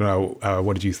levels. I don't know,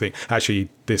 what did you think? Actually,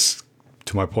 this,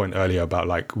 to my point earlier about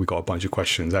like we got a bunch of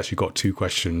questions, actually got 2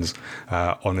 questions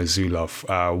on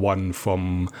Azula. One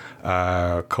from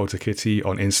Kota Kitty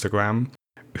on Instagram,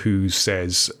 who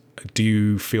says, do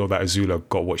you feel that Azula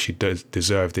got what she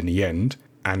deserved in the end?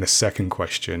 And the second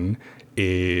question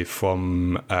is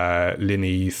from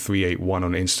Linny381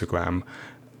 on Instagram,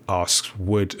 asks,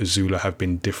 would Azula have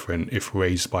been different if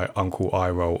raised by Uncle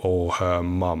Iroh or her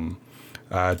mum?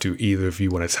 Do either of you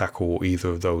want to tackle either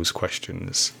of those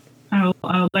questions?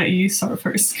 I'll let you start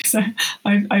first because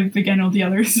I began all the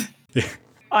others. Yeah.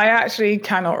 I actually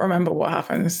cannot remember what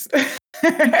happens.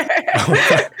 But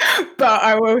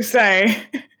I will say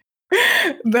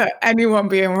that anyone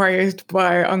being raised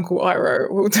by Uncle Iroh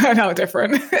will turn out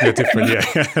different. They're different,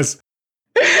 yes.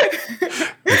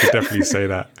 You could definitely say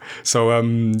that. So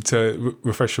to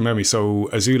refresh your memory, so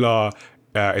Azula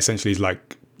essentially is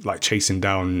like chasing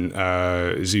down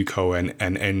Zuko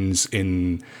and ends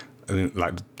in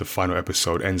like the final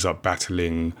episode, ends up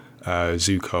battling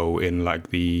Zuko in like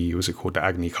the, what's it called, the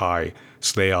Agni Kai.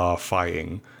 So they are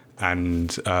fighting, and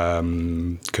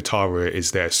Katara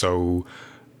is there. So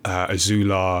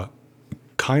Azula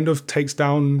kind of takes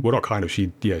down, well, not kind of,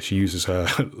 she uses her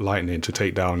lightning to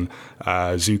take down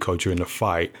Zuko during the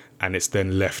fight, and it's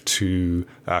then left to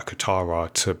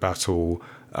Katara to battle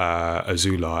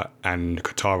Azula. And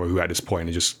Katara, who at this point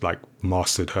has just like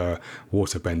mastered her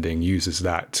waterbending, uses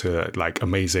that to like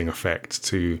amazing effect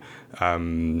to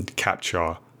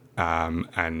capture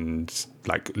and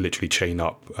like literally chain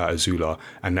up Azula,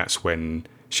 and that's when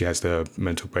she has the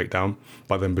mental breakdown.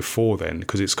 But then before then,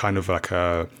 because it's kind of like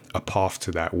a path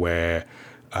to that, where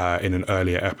in an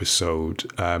earlier episode,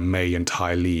 May and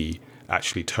Ty Lee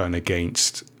actually turn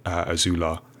against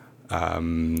Azula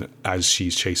as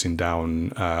she's chasing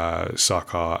down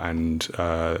Sokka and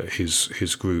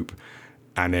his group.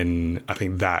 And then I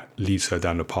think that leads her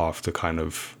down the path to kind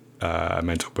of a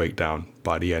mental breakdown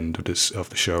by the end of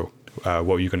the show. What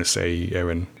were you going to say,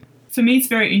 Erin? For me, it's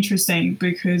very interesting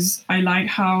because I like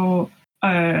how,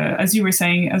 as you were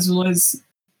saying, Azula's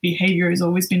behavior has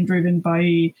always been driven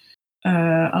by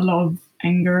a lot of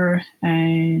anger,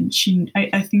 and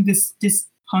I think this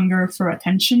hunger for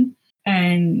attention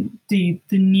and the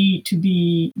need to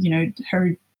be,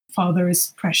 her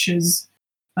father's precious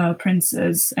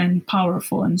princess and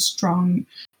powerful and strong,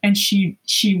 and she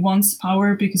wants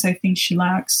power because I think she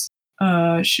lacks.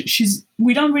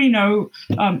 We don't really know.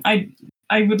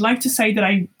 I would like to say that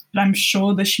I'm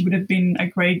sure that she would have been a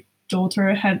great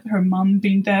daughter had her mom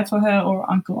been there for her, or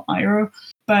Uncle Iroh.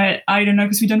 But I don't know,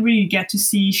 because we don't really get to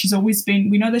see.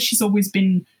 We know that she's always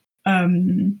been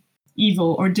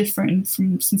evil or different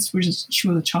since she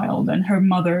was a child, and her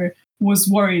mother was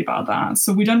worried about that.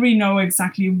 So we don't really know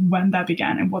exactly when that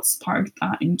began and what sparked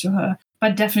that into her.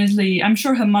 But definitely, I'm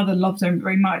sure her mother loved her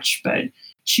very much, but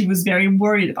she was very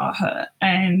worried about her.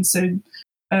 And so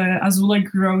Azula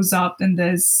grows up and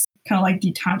there's kind of like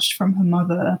detached from her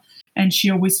mother, and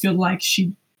she always feels like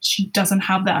she doesn't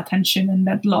have that attention and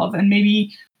that love. And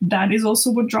maybe that is also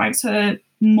what drives her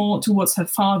more towards her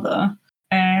father,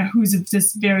 who's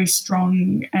this very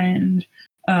strong and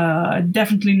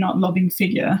definitely not loving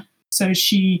figure. So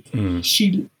she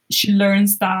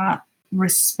learns that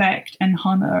respect and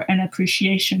honor and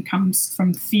appreciation comes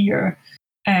from fear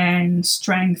and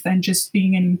strength and just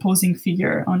being an imposing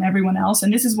figure on everyone else.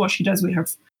 And this is what she does with her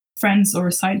friends or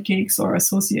sidekicks or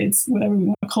associates, whatever we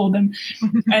want to call them,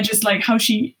 and just like how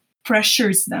she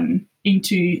pressures them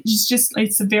into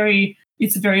it's a very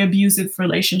abusive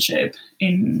relationship.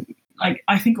 In like,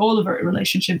 I think all of her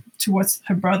relationship towards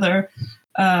her brother,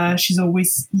 she's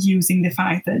always using the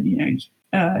fact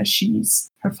that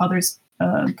she's her father's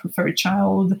preferred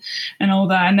child and all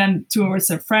that, and then towards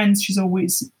her friends she's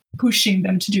always pushing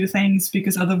them to do things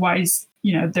because otherwise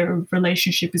their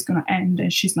relationship is going to end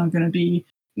and she's not going to be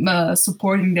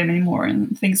supporting them anymore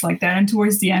and things like that. And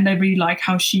towards the end, I really like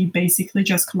how she basically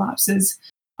just collapses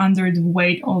under the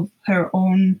weight of her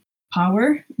own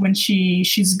power when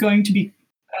she's going to be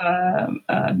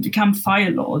become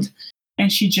Fire Lord,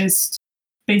 and she just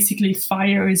basically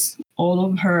fires all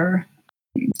of her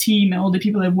team and all the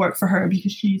people that work for her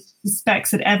because she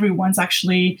suspects that everyone's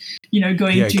actually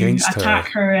going to attack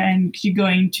her and you're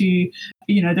going to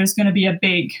there's going to be a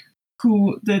big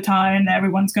coup d'etat and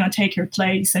everyone's going to take her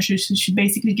place, and she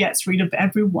basically gets rid of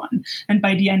everyone. And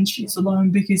by the end she's alone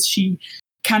because she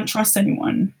can't trust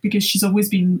anyone because she's always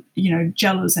been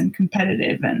jealous and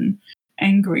competitive and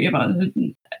angry about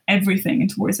everything and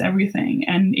towards everything.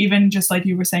 And even just like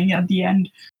you were saying at the end,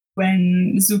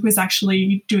 when Zuko is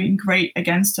actually doing great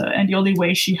against her, and the only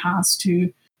way she has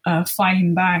to fight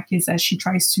him back is that she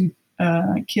tries to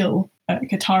kill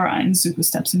Katara, and Zuko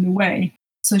steps in the way.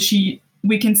 So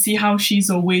we can see how she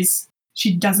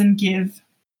doesn't give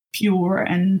pure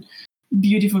and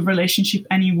beautiful relationship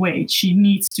any weight. She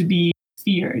needs to be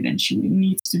feared and she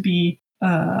needs to be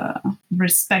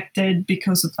respected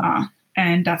because of that.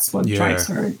 And that's what drives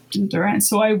her to the end.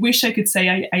 So I wish I could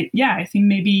say, I think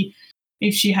maybe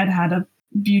if she had had a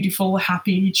beautiful,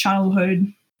 happy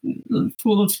childhood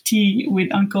full of tea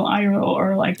with Uncle Iroh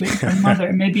or like with her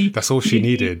mother, maybe that's all she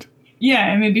needed.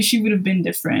 Yeah, maybe she would have been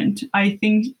different. I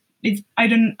think I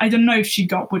don't know if she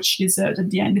got what she deserved at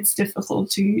the end. It's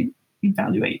difficult to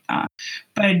evaluate that,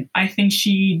 but I think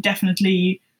she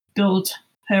definitely built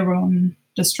her own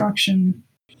destruction.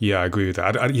 Yeah, I agree with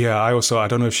that. I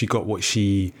don't know if she got what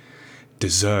she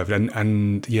deserved,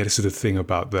 and this is the thing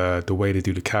about the way they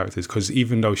do the characters, because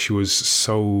even though she was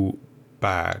so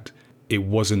bad, it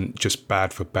wasn't just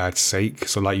bad for bad's sake.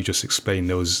 So like you just explained,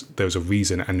 there was a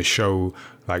reason, and the show,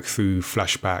 like through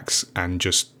flashbacks and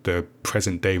just the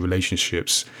present day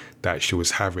relationships that she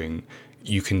was having,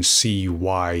 you can see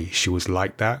why she was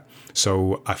like that.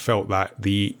 So I felt that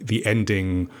the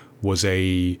ending was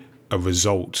a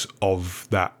result of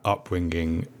that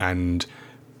upbringing, and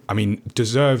I mean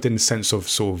deserved in the sense of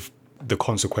sort of the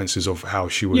consequences of how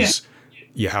she was,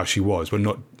 how she was, but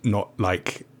not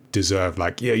like deserve,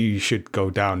 like you should go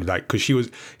down, like, because she was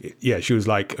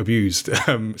like abused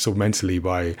sort of mentally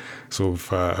by sort of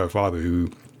her father,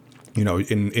 who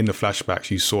in the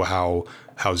flashbacks you saw how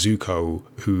Zuko,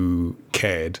 who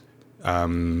cared,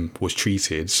 was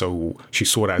treated. So she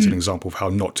saw that as an example of how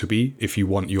not to be if you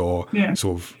want your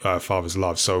sort of father's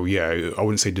love. So I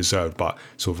wouldn't say deserved, but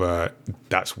sort of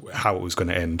that's how it was going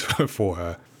to end for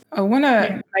her. I want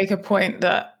to make a point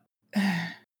that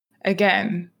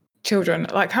again, children,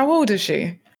 like, how old is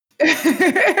she? I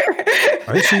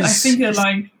think they're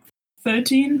like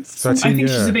 13. 13,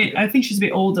 I think she's a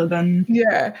bit older than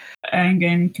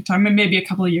Aang, Katara, maybe a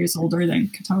couple of years older than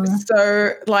Katara.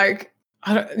 So like,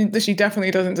 she definitely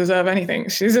doesn't deserve anything.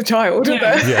 She's a child.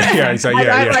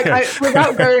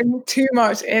 Without going too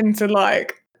much into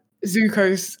like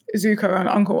Zuko and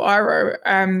Uncle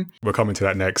Iroh. We're coming to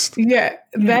that next.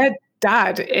 Their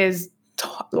dad is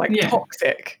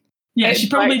toxic. Yeah, she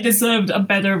probably deserved a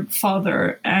better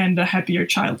father and a happier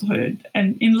childhood.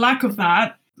 And in lack of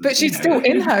that, but she's still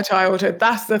in her childhood.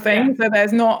 That's the thing. Yeah. So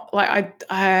there's not like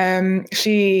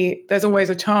there's always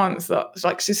a chance that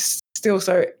like she's still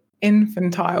so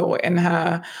infantile in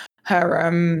her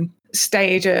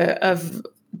stage of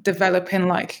developing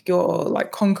like your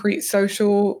like concrete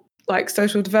social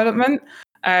development,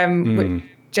 which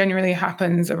generally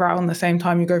happens around the same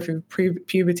time you go through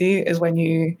puberty, is when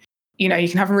you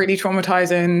can have a really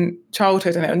traumatizing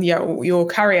childhood and you'll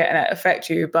carry it and it affect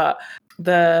you, but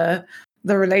the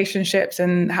relationships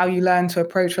and how you learn to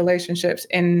approach relationships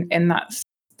in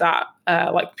that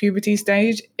like puberty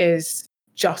stage is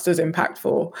just as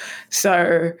impactful.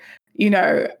 So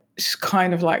it's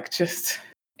kind of like just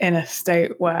in a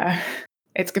state where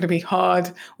it's going to be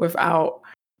hard without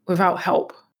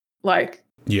help. Like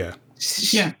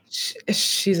she's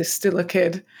still a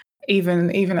kid.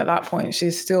 Even at that point,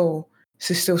 she's still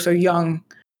so young.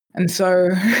 And so,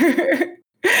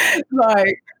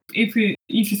 like, if you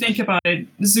think about it,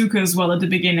 Zuko as well at the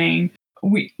beginning,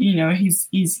 he's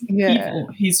evil.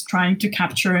 He's trying to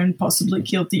capture and possibly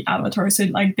kill the Avatar. So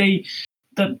like the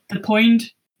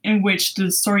point in which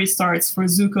the story starts for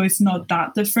Zuko is not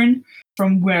that different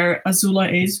from where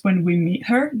Azula is when we meet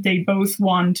her. They both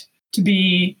want to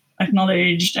be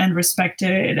acknowledged and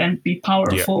respected and be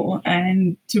powerful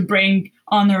and to bring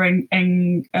honor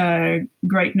and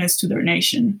greatness to their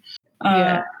nation.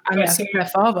 And their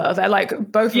father. They're like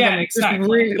both of them. Exactly. Just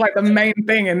really, like the main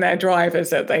thing in their drive is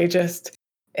that they just.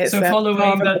 So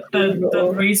following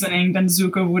the reasoning, then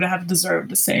Zuko would have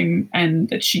deserved the same end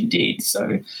that she did.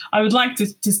 So I would like to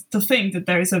think that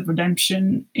there is a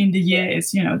redemption in the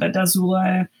years, that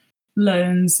Azula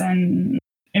learns and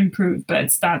improves.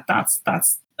 But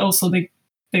that's also the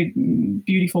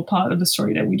beautiful part of the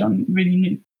story, that we don't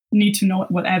really need to know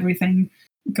what everything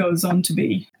goes on to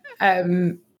be.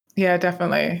 Yeah,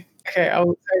 definitely. Okay, I'll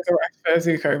take the rest for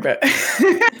Zuko, but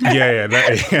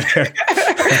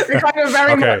we kind of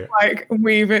very much like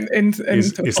weave it into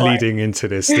it's leading into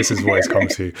this. This is what it's come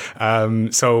to.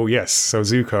 So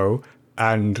Zuko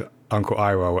and Uncle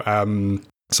Iroh. I'm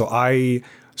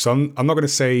not going to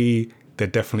say there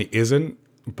definitely isn't,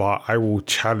 but I will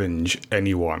challenge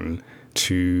anyone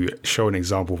to show an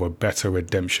example of a better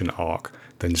redemption arc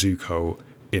than Zuko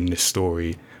in this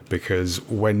story, because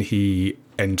when he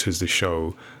enters the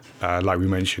show, like we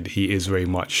mentioned, he is very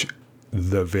much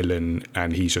the villain,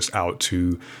 and he's just out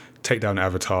to take down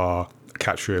Avatar,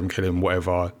 capture him, kill him,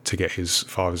 whatever, to get his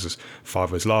father's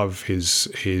love,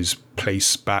 his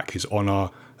place back, his honor,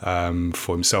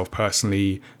 for himself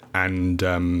personally, and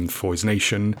for his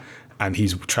nation. And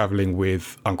he's traveling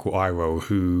with Uncle Iroh,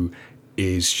 who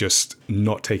is just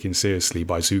not taken seriously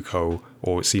by Zuko,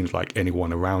 or it seems like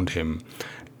anyone around him.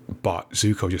 But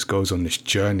Zuko just goes on this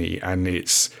journey, and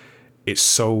it's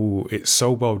so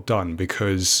well done,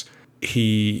 because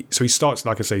he starts,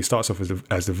 like I say, he starts off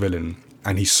as the villain,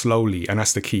 and he slowly, and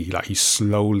that's the key, like he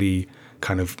slowly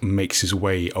kind of makes his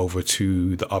way over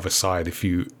to the other side, if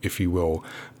you will.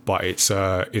 But it's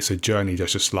a journey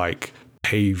that's just like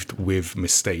paved with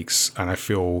mistakes, and I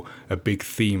feel a big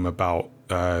theme about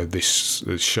this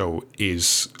show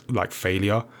is like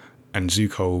failure, and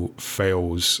Zuko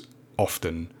fails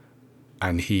often,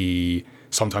 and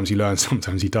sometimes he learns,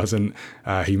 sometimes he doesn't.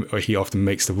 He often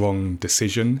makes the wrong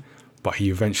decision, but he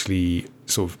eventually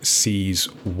sort of sees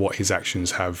what his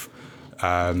actions have,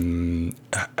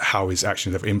 how his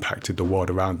actions have impacted the world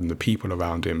around him, the people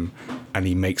around him, and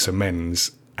he makes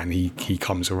amends, and he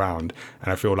comes around.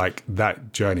 And I feel like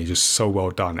that journey is just so well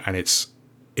done, and it's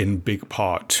in big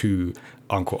part to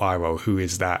Uncle Iroh, who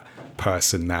is that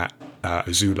person that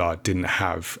Azula didn't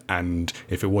have, and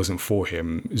if it wasn't for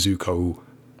him, Zuko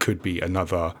could be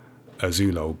another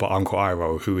Azula. But Uncle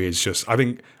Iroh, who is just, I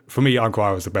think for me, Uncle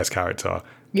Iroh is the best character,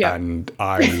 and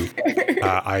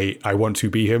I want to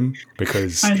be him,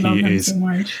 because I love him so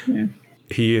much. Yeah.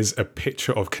 He is a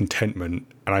picture of contentment,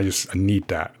 and I need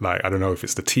that. Like, I don't know if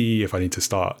it's the tea, if I need to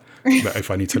start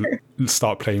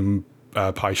playing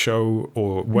Pai Sho,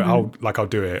 or I'll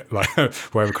do it, like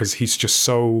wherever, because he's just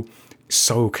so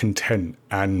content.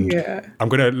 And I'm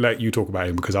gonna let you talk about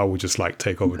him, because I will just like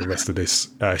take over the rest of this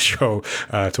show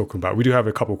talking about. We do have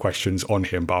a couple questions on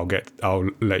him, but I'll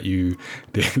let you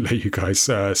guys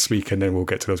speak, and then we'll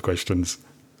get to those questions.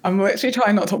 I'm literally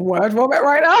trying not to word vomit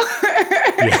right now.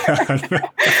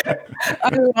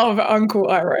 I love Uncle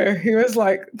Iroh. He was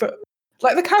like the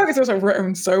characters are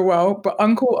written so well, but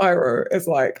Uncle Iroh is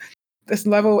like this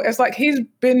level. It's like he's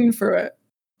been through it.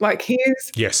 Like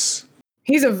he's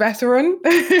a veteran,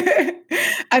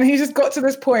 and he just got to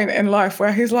this point in life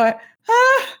where he's like,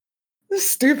 this is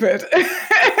stupid.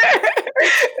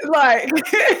 Like,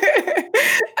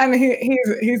 and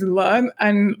he's learned,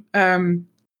 and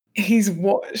he's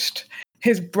watched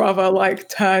his brother like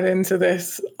turn into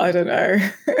this, I don't know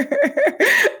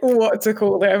what to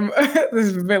call them, this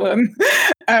villain,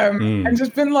 and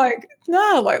just been like,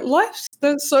 no, like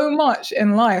there's so much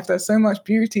in life, there's so much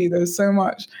beauty, there's so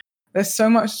much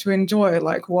to enjoy.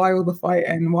 Like, why all the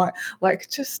fighting? Why, like,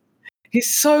 just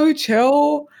he's so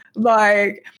chill,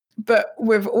 like, but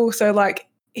with also like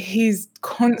he's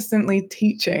constantly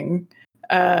teaching.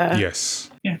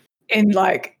 In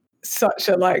like such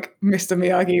a like Mr.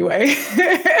 Miyagi way.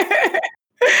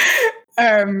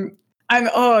 And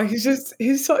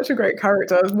he's such a great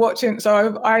character. I was watching,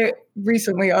 so I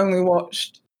recently only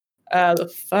watched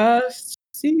the first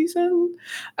season,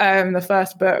 the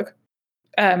first book.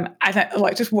 And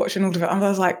like just watching all of it, I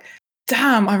was like,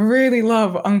 damn, I really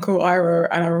love Uncle Iroh,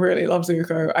 and I really love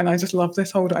Zuko, and I just love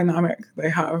this whole dynamic they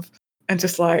have. And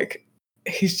just like,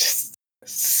 he's just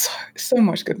so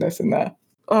much goodness in there.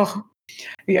 Oh,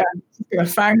 yeah, a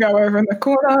fango over in the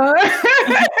corner.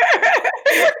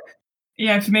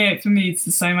 Yeah, for me, it's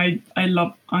the same. I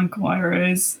love Uncle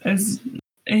Iroh as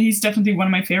he's definitely one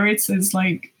of my favorites. Is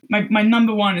like my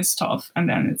number one is Toph, and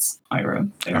then it's Iroh.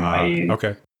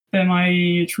 They're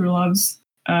my true loves.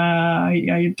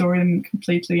 I adore them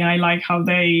completely, and I like how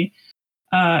they.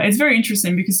 It's very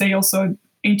interesting because they also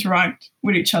interact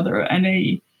with each other, and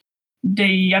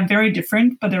they are very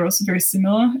different, but they're also very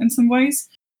similar in some ways.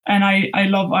 And I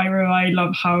love Iroh. I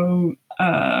love how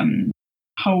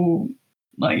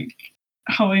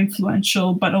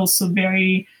influential, but also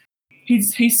very.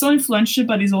 He's so influential,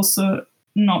 but he's also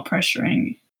not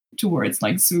pressuring towards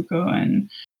like Zuko, and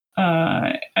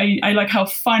I like how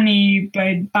funny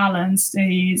but balanced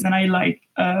he is, and I like.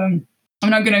 I'm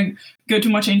not gonna go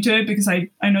too much into it because I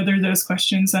know there are those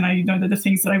questions, and I know that the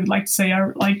things that I would like to say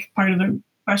are like part of the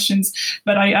questions,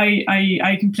 but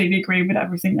I completely agree with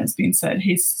everything that's been said.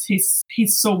 He's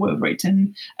so well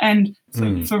written, and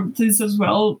for this as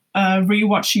well,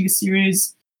 rewatching the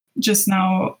series just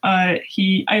now, I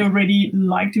already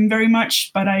liked him very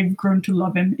much, but I've grown to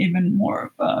love him even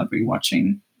more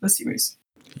rewatching the series.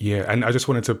 Yeah, and I just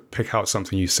wanted to pick out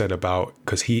something you said about,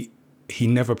 because he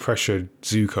never pressured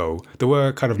Zuko. There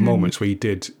were kind of moments where he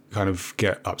did kind of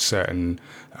get upset and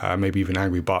maybe even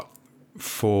angry, but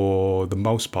for the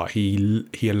most part, he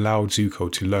allowed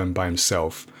Zuko to learn by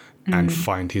himself and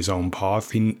find his own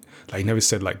path. He never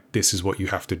said like, this is what you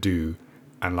have to do,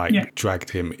 and dragged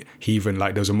him. He even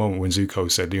there was a moment when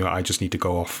Zuko said, I just need to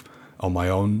go off on my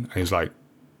own, and he was like,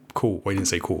 cool. Well, he didn't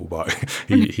say cool, but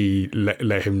he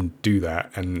let him do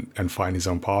that and find his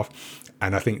own path.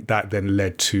 And I think that then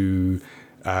led to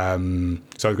so I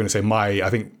was going to say I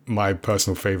think my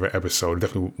personal favorite episode,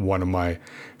 definitely one of my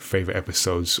favorite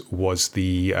episodes, was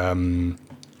the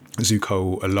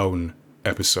Zuko Alone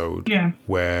episode,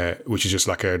 which is just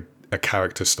like a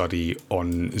character study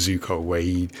on Zuko, where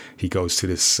he goes to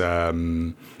this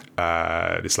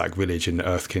this like village in the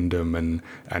Earth Kingdom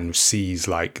and sees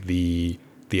like the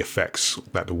effects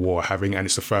that the war are having, and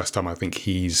it's the first time I think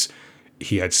he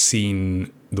had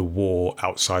seen the war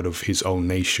outside of his own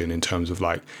nation, in terms of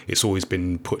like, it's always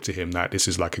been put to him that this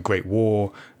is like a great war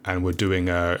and we're doing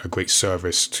a great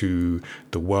service to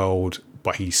the world,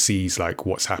 but he sees like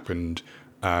what's happened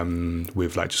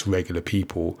with like just regular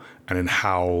people, and then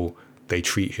how they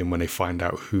treat him when they find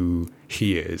out who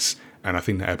he is. And I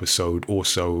think that episode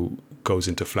also goes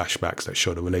into flashbacks that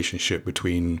show the relationship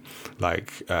between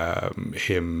like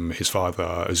him, his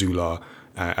father, Azula,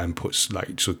 and puts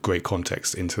like sort of great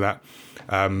context into that.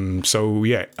 So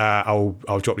yeah,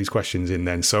 I'll drop these questions in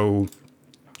then. So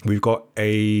we've got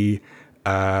a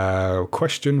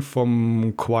question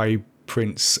from Kwai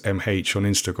Prince MH on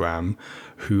Instagram,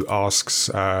 who asks,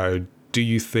 do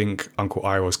you think Uncle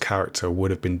Iroh's character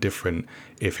would have been different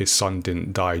if his son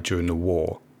didn't die during the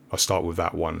war? I'll start with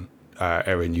that one.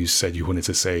 Erin, you said you wanted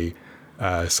to say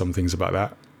some things about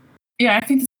that. Yeah, I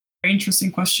think it's a very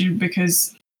interesting question,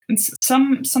 because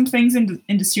some things in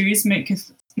the series make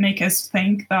us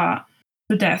think that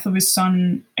the death of his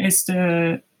son is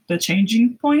the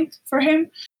changing point for him.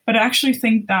 But I actually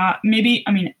think that maybe,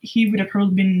 he would have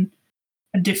probably been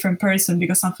a different person,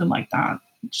 because something like that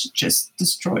just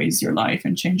destroys your life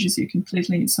and changes you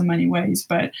completely in so many ways.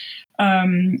 But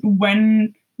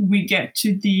when we get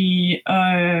to the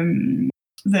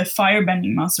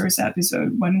firebending monsters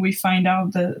episode, when we find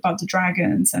out about the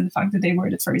dragons and the fact that they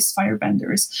were the first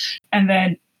firebenders, and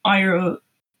then Iroh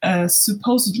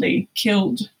supposedly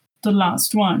killed the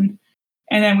last one,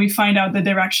 and then we find out that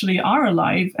they actually are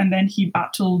alive, and then he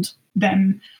battled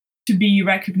them to be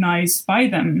recognized by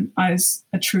them as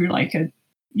a true, like a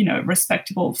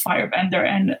respectable firebender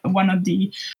and one of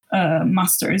the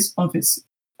masters of his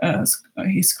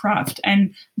craft.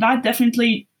 And that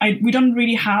definitely, we don't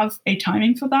really have a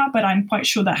timing for that, but I'm quite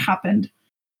sure that happened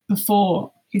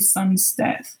before his son's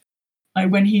death,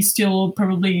 like when he's still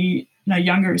probably in a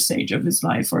younger stage of his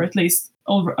life, or at least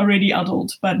already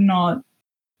adult, but not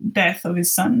death of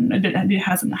his son. It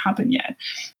hasn't happened yet.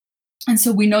 And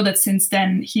so we know that since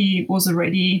then he was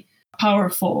already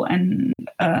powerful and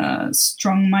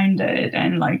strong-minded,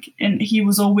 and he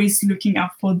was always looking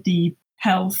out for the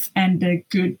health and the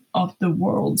good of the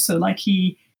world. So like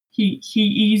he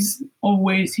is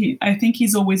always, I think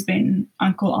he's always been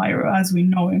Uncle Iroh as we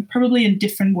know him, probably in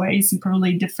different ways and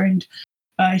probably different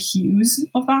hues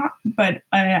of that. But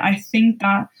I think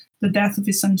that the death of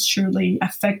his son surely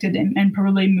affected him and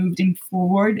probably moved him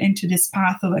forward into this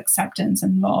path of acceptance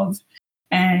and love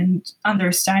and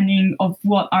understanding of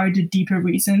what are the deeper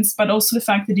reasons, but also the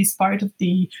fact that he's part of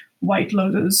the White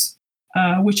Lotus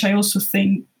which I also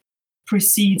think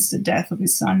precedes the death of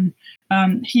his son.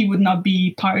 He would not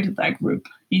be part of that group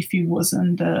if he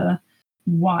wasn't the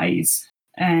wise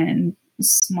and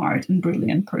smart and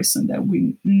brilliant person that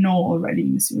we know already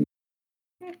in the series.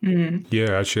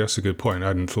 Yeah, actually, that's a good point. I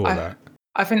hadn't thought of that.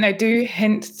 I think they do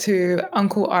hint to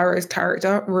Uncle Iroh's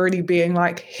character really being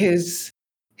like his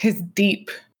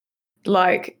deep,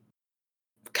 like,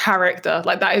 character.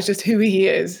 Like, that is just who he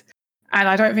is. And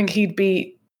I don't think he'd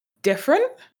be different.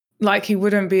 Like, he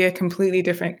wouldn't be a completely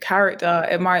different character.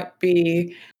 It might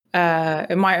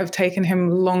have taken him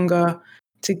longer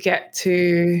to get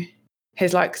to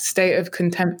his, like, state of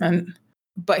contentment,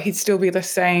 but he'd still be the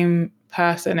same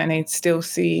person, and he'd still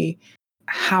see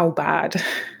how bad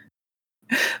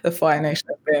the Fire Nation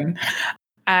have been.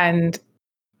 And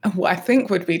what I think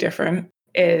would be different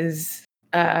is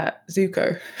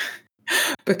Zuko.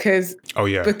 because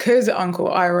Uncle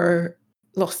Iroh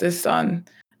lost his son,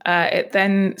 it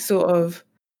then sort of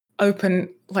opened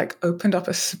up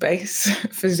a space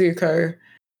for Zuko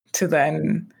to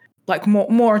then, like,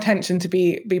 more attention to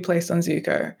be placed on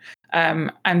Zuko,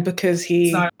 and because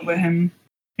he side with him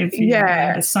if he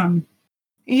had a son.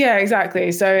 Yeah,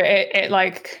 exactly. So it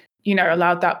like, you know,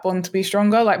 allowed that bond to be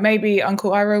stronger. Like, maybe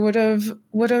Uncle Iroh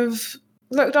would have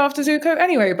looked after Zuko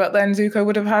anyway, but then Zuko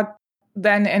would have had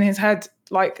then in his head,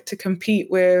 like, to compete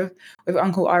with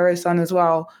Uncle Iroh's son as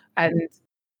well. And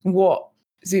what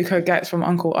Zuko gets from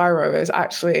Uncle Iroh is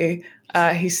actually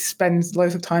he spends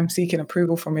loads of time seeking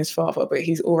approval from his father, but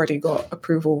he's already got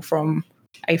approval from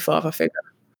a father figure.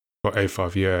 Got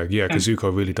A5, yeah, because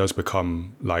Zuko really does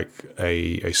become like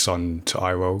a son to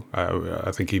Iroh.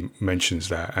 I think he mentions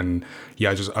that, and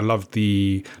yeah, I love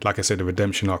the, like I said, the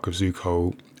redemption arc of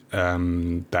Zuko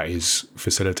that is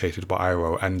facilitated by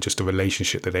Iroh, and just the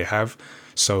relationship that they have.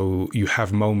 So you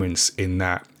have moments in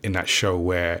that show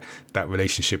where that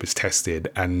relationship is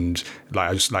tested, and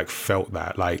like I just like felt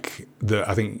that. Like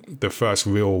I think the first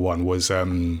real one was at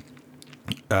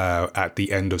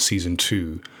the end of season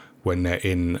 2, when they're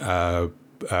in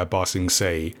Ba Sing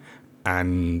Se,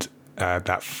 and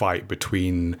that fight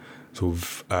between sort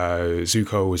of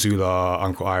Zuko, Azula,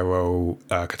 Uncle Iroh,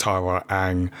 Katara,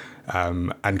 Aang,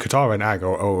 and Katara and Aang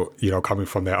are, you know, coming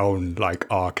from their own like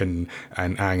arc, and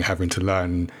Aang having to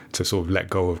learn to sort of let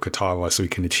go of Katara so he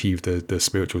can achieve the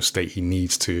spiritual state he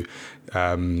needs to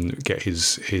get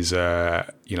his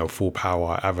you know, full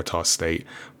power avatar state.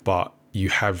 But you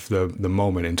have the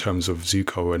moment in terms of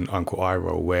Zuko and Uncle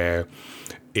Iroh where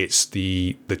it's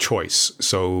the choice.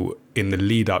 So in the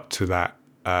lead up to that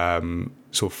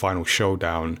sort of final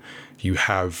showdown, you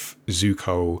have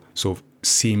Zuko sort of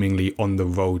seemingly on the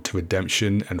road to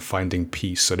redemption and finding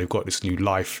peace. So they've got this new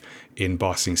life in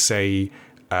Ba Sing Se.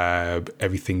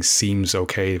 Everything seems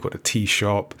okay. They've got a tea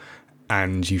shop,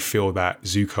 and you feel that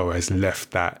Zuko has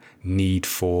left that need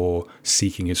for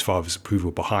seeking his father's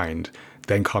approval behind.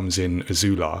 Then comes in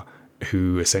Azula,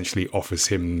 who essentially offers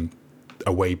him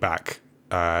a way back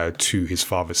to his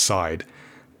father's side,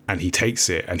 and he takes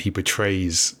it and he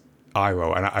betrays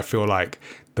Iroh. And I feel like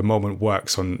the moment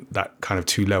works on that kind of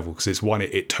two levels, because it's one,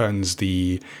 it turns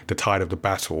the tide of the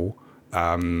battle.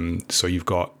 So you've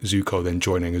got Zuko then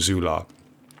joining Azula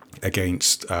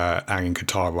against Aang and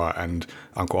Katara, and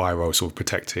Uncle Iroh sort of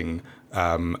protecting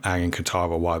Aang and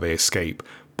Katara while they escape.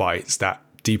 But it's that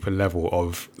deeper level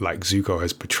of like Zuko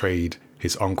has betrayed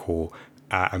his uncle,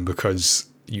 and because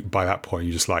by that point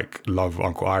you just like love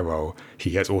Uncle Iroh,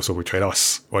 he has also betrayed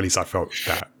us, or at least I felt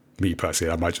that. Me personally,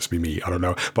 that might just be me, I don't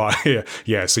know, but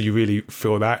yeah, so you really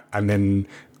feel that. And then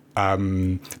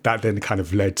that then kind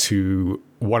of led to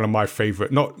one of my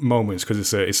favorite, not moments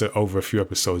because it's over a few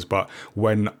episodes, but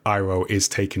when Iroh is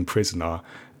taken prisoner.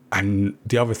 And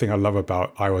the other thing I love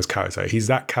about Iroh's character, he's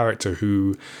that character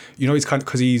who, you know, he's kind of,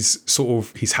 because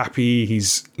he's happy,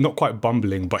 he's not quite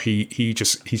bumbling, but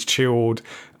he's chilled.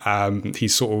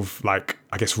 He's sort of like,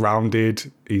 I guess,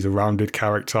 rounded. He's a rounded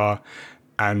character.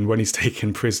 And when he's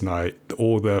taken prisoner,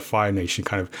 all the Fire Nation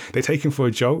kind of, they take him for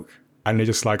a joke. And they're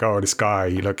just like, oh, this guy,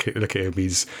 look at him,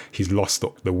 he's lost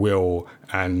the will,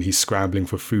 and he's scrambling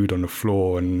for food on the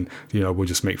floor, and, you know, we'll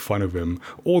just make fun of him.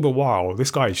 All the while,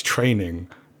 this guy is training.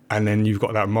 And then you've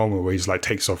got that moment where he's like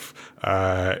takes off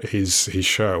his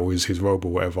shirt or his robe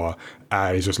or whatever,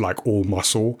 and he's just like all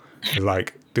muscle.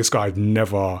 Like, this guy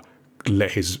never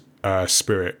let his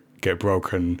spirit get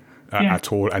broken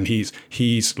at all. And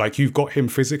he's like, you've got him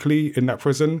physically in that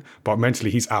prison, but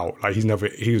mentally he's out. Like, he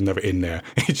was never in there.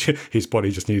 His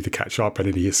body just needed to catch up, and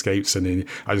then he escapes. And then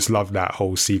I just love that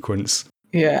whole sequence.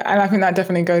 Yeah, and I think that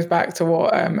definitely goes back to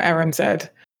what Aaron said.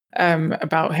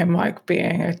 About him like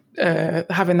being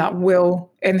having that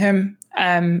will in him,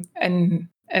 and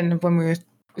and when we were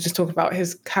just talking about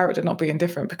his character not being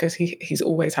different, because he's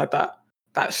always had that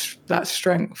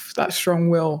strength, that strong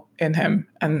will in him,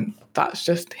 and that's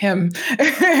just him,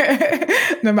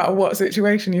 no matter what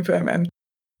situation you put him in.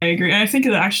 I agree. And I think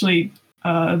that actually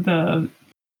the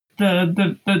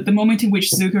moment in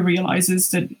which Zuko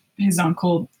realizes that his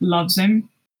uncle loves him,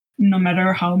 no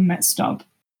matter how messed up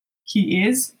he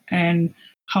is, and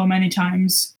how many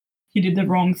times he did the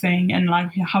wrong thing, and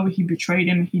like how he betrayed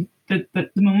him, the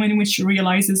moment in which he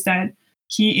realizes that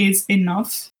he is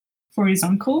enough for his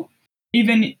uncle,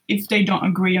 even if they don't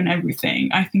agree on everything.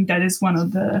 I think that is one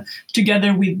of the,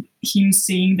 together with him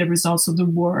seeing the results of the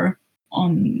war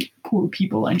on poor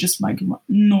people and just like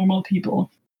normal people,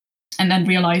 and then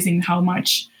realizing how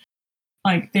much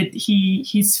like that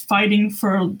he's fighting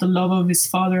for the love of his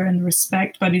father and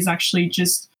respect, but is actually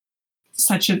just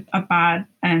such a bad,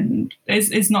 and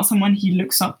is not someone he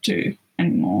looks up to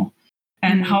anymore.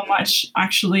 And how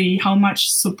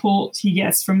much support he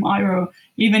gets from Iroh,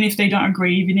 even if they don't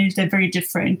agree, even if they're very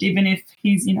different, even if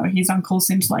his uncle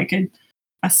seems like a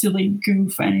silly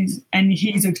goof, and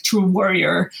he's a true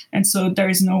warrior, and so there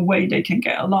is no way they can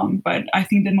get along. But I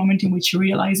think the moment in which he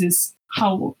realizes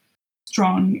how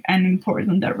strong and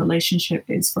important that relationship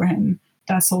is for him,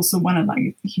 that's also one of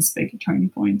like his big turning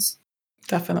points.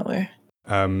 Definitely.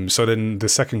 So then the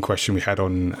second question we had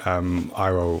on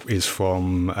Iroh is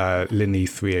from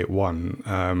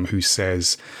Linny381, who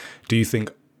says, do you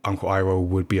think Uncle Iroh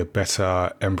would be a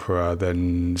better emperor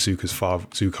than Zuko's father,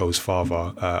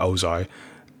 Ozai?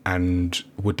 And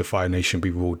would the Fire Nation be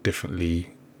ruled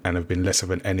differently and have been less of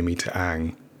an enemy to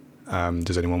Aang?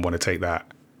 Does anyone want to take that?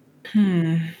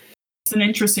 It's an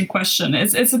interesting question.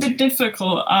 It's a bit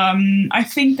difficult. I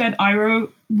think that Iroh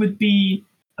would be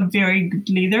a very good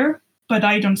leader, but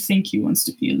I don't think he wants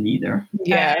to be a leader.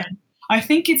 Yeah. I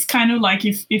think it's kind of like,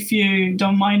 if you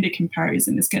don't mind the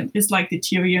comparison, it's like the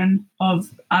Tyrion of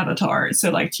Avatar.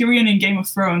 So like Tyrion in Game of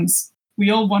Thrones,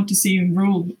 we all want to see him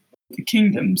rule the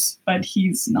kingdoms, but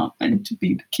he's not meant to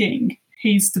be the king.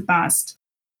 He's the best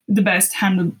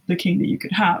hand of the king that you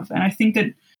could have. And I think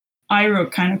that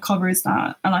Iroh kind of covers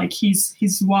that. Like he's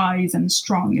wise and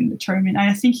strong and determined. And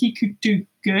I think he could do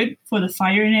good for the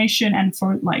Fire Nation and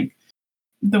for like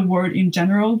the world in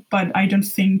general, but I don't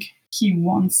think he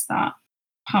wants that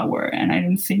power. And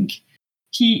I think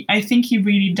he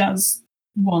really does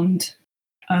want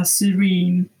a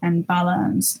serene and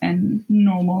balanced and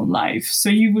normal life. So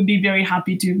he would be very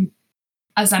happy to,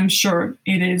 as I'm sure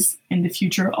it is in the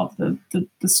future of the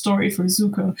story for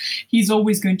Zuko, he's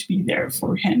always going to be there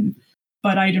for him.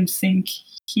 But I don't think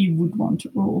he would want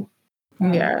to rule.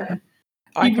 Yeah.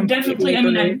 He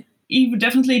would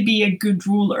definitely be a good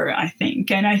ruler, I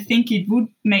think. And I think it would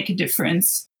make a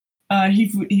difference.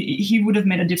 He would have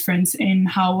made a difference in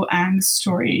how Aang's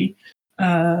story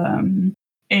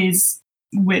is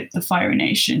with the Fire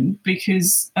Nation,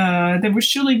 because there would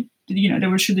surely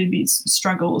be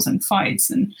struggles and fights,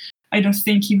 and I don't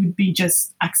think he would be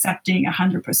just accepting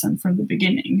 100% from the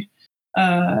beginning.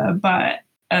 But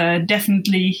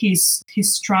definitely his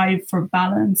strive for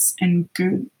balance and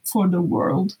good for the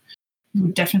world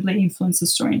would definitely influence the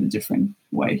story in a different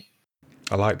way.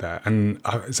 I like that. And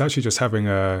I was actually just having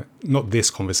not this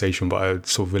conversation, but a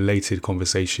sort of related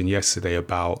conversation yesterday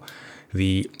about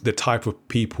the type of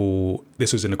people,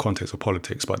 this was in the context of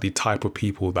politics, but the type of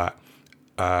people that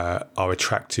are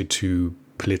attracted to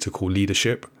political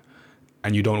leadership,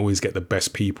 and you don't always get the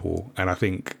best people. And I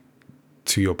think,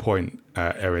 to your point,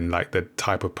 Erin, like the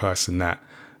type of person that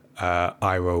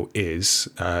Iroh is,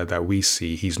 that we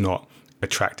see, he's not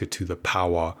attracted to the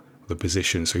power, the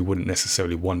position, so he wouldn't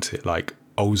necessarily want it. Like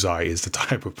Ozai is the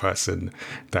type of person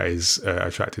that is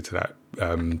attracted to that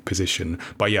position.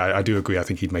 But yeah, I do agree. I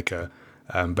think he'd make a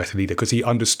better leader, because he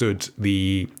understood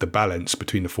the balance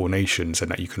between the four nations,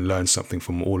 and that you can learn something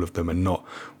from all of them, and not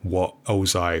what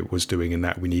Ozai was doing, in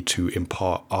that we need to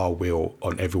impart our will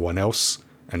on everyone else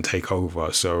and take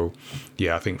over. So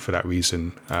yeah, I think for that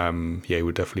reason, he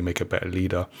would definitely make a better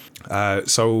leader.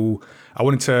 So I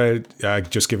wanted to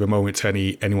just give a moment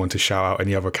to anyone to shout out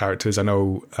any other characters. I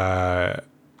know,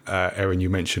 Erin, you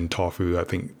mentioned Toph. I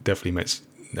think definitely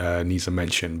needs a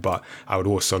mention, but I would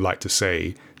also like to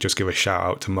say, just give a shout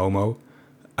out to Momo,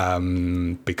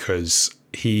 because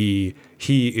he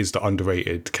is the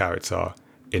underrated character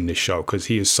in this show, because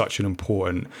he is such an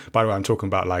important, by the way, I'm talking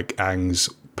about like Aang's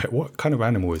pet. What kind of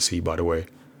animal is he, by the way?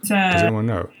 Does anyone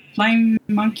know? Flying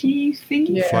monkey thing?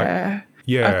 Yeah.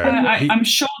 I'm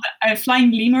sure that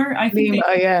flying lemur, I think.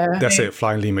 Lemur, yeah. That's it,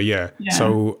 flying lemur, yeah.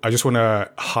 So I just want to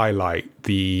highlight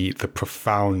the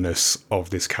profoundness of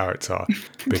this character,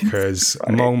 because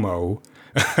Momo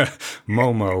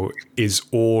Momo is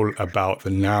all about the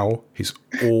now. He's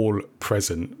all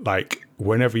present. Like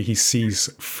whenever he sees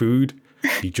food,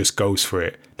 he just goes for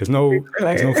it. There's no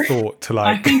thought to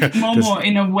like. I think Momo,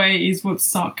 in a way, is what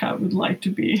Sokka would like to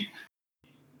be.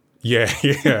 Yeah.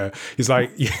 He's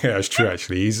like, yeah, it's true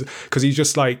actually. He's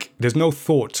just like, there's no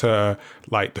thought to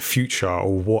like the future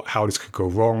or how this could go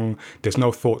wrong. There's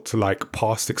no thought to like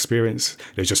past experience.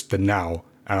 There's just the now.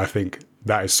 And I think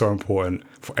that is so important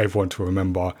for everyone to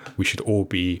remember. We should all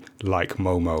be like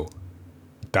Momo.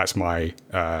 That's my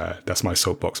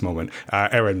soapbox moment.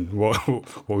 Erin,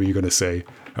 what were you going to say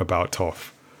about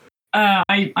Toph?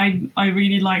 I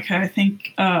really like her. I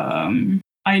think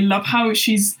I love how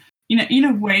she's, in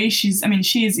a way, she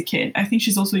is a kid. I think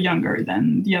she's also younger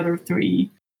than the other three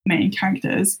main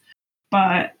characters,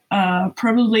 but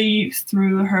probably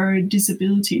through her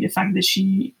disability, the fact that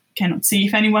she cannot see.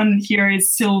 If anyone here is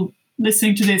still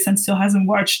listening to this and still hasn't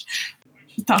watched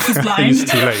Toph is Blind,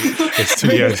 it's too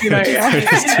late. It's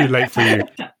it's too late for you.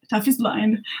 Toph is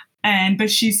blind, but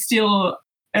she's still.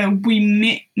 We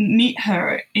meet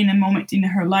her in a moment in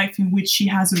her life in which she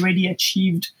has already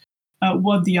achieved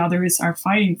what the others are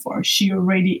fighting for. She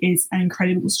already is an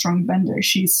incredibly strong bender.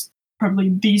 She's probably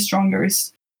the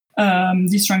strongest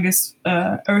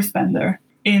earthbender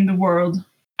in the world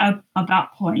at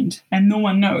that point, and no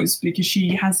one knows because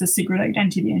she has a secret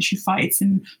identity and she fights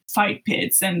in fight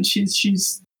pits, and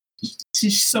she's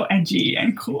so edgy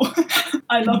and cool.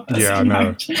 I love her so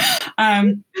much.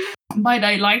 But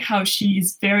I like how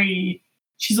she's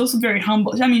also very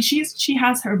humble. I mean, she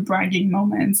has her bragging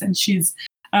moments, and she's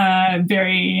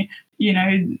very,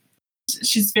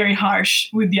 she's very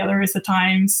harsh with the others at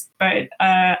times. But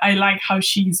I like how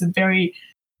she's a very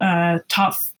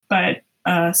tough but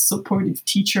supportive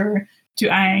teacher to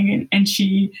Aang, and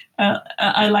she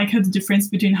I like her the difference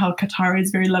between how Katara is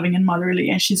very loving and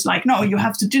motherly, and she's like, no, you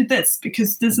have to do this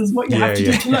because this is what you have to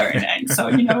do to learn. And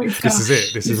so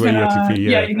this is where you have to be.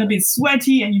 You're gonna be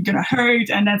sweaty and you're gonna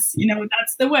hurt, and that's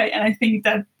that's the way. And I think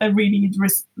that really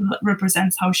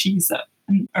represents how she's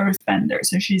an earthbender.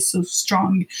 So she's so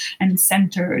strong and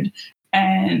centered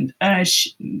and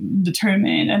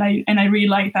determined, and I really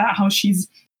like that, how she's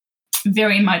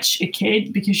very much a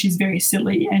kid because she's very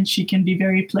silly and she can be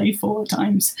very playful at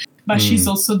times, but she's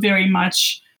also very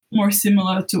much more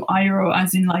similar to Iroh,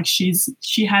 as in like she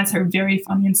has her very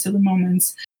funny and silly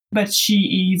moments, but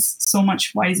she is so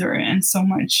much wiser and so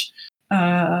much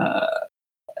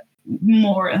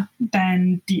more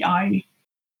than the eye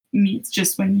meets.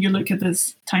 Just when you look at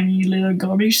this tiny little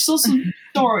girl, but she's also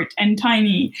short and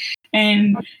tiny,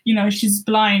 and she's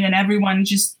blind, and everyone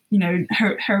just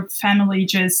her family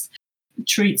just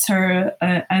treats her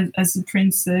as a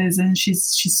princess, and she's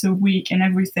so weak and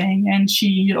everything, and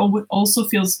she also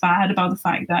feels bad about the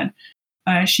fact that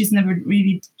she's never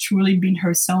really truly been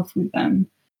herself with them,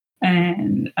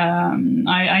 and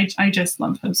I just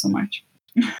love her so much.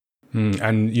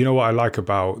 And you know what I like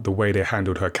about the way they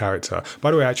handled her character?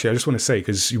 By the way, actually, I just want to say,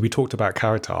 because we talked about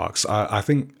character arcs, I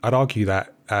think I'd argue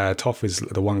that Toph is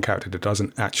the one character that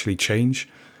doesn't actually change.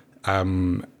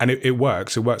 And it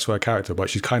works. It works for her character,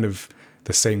 but she's kind of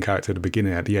the same character at the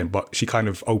beginning and at the end, but she kind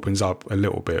of opens up a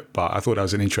little bit. But I thought that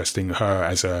was an interesting, her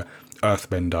as a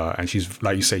earthbender, and she's,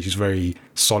 like you say, she's very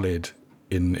solid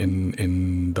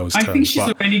in those terms. I think she's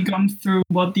already gone through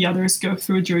what the others go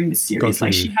through during the series.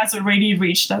 Like, she has already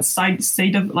reached that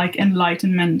state of like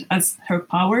enlightenment as her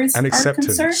powers and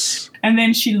acceptance are concerned, and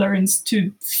then she learns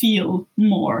to feel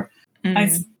more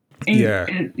as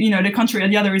the contrary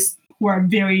of the others who are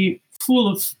very full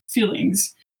of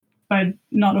feelings but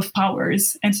not of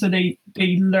powers, and so they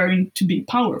learn to be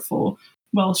powerful,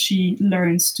 while she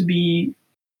learns to be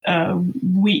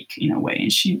weak in a way,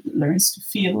 and she learns to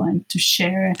feel and to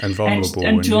share and vulnerable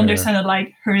and to understand that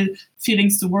like her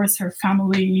feelings towards her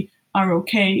family are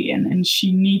okay, and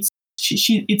she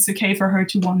it's okay for her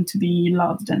to want to be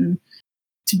loved and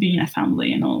to be in a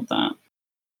family and all of that.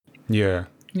 Yeah.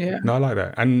 No, I like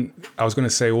that. And I was going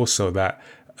to say also that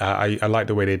I like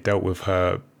the way they dealt with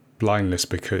her blindness,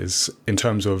 because in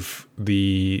terms of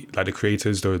the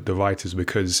creators, the writers,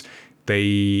 because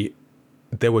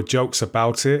there were jokes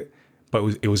about it,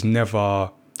 but it was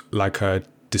never like a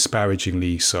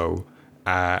disparagingly so,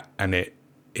 and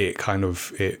it kind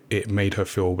of it made her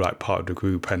feel like part of the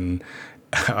group. And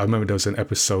I remember there was an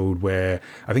episode where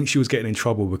I think she was getting in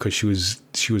trouble because she was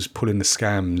pulling the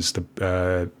scams,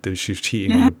 she was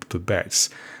cheating on the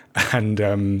bets. And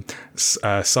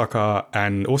Sokka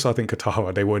and also I think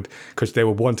Katara, because they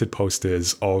were wanted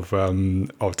posters of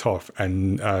Toph,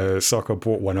 and Sokka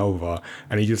brought one over,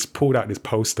 and he just pulled out this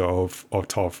poster of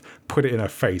Toph, put it in her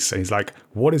face, and he's like,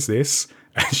 "What is this?"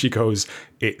 And she goes,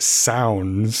 "It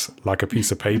sounds like a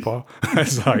piece of paper."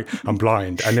 It's like, I'm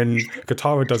blind. And then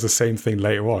Katara does the same thing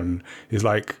later on. He's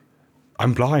like,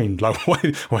 I'm blind. Like,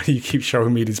 why do you keep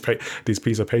showing me this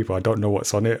piece of paper? I don't know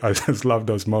what's on it. I just love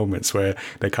those moments where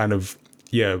they kind of,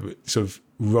 sort of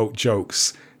wrote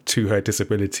jokes to her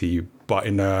disability, but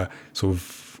in a sort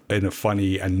of in a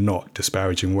funny and not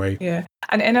disparaging way. Yeah,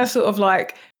 and in a sort of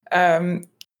like, that's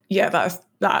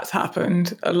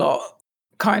happened a lot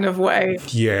kind of way.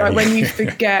 Yeah, like when you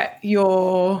forget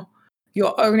your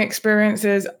own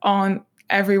experiences aren't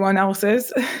everyone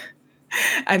else's.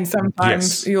 And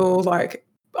sometimes you'll like,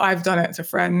 I've done it to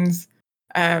friends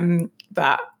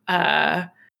that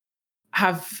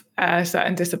have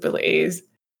certain disabilities,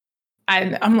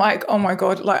 and I'm like, oh my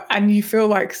God, like, and you feel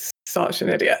like such an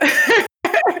idiot.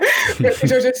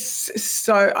 Because you're just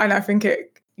so, and I think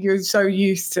you're so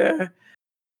used to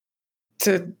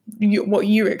what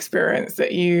you experience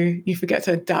that you forget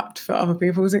to adapt for other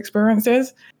people's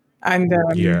experiences. And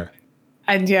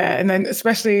and then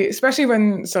especially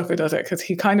when Sokka does it, because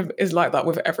he kind of is like that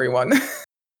with everyone.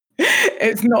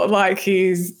 It's not like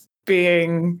he's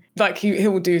being like, he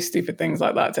will do stupid things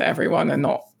like that to everyone and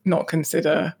not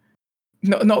consider,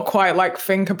 not quite like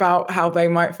think about how they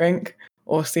might think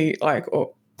or see like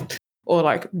or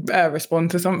like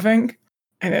respond to something.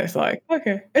 And it's like,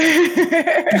 okay.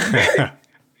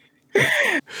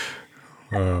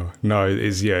 No,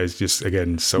 it's just,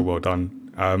 again, so well done.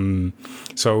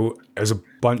 So there's a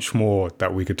bunch more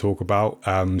that we could talk about.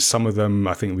 Some of them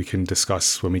I think we can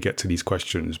discuss when we get to these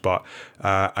questions, but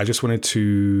I just wanted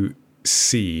to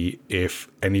see if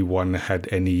anyone had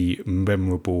any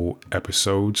memorable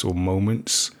episodes or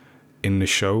moments in the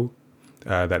show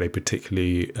that they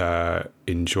particularly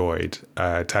enjoyed.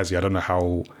 Tazzy, I don't know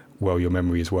how well your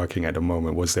memory is working at the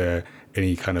moment. Was there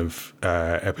any kind of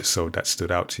episode that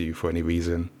stood out to you for any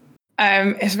reason?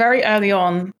 It's very early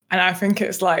on, and I think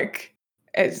it's like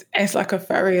it's like a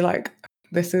very like,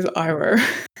 this is Iroh.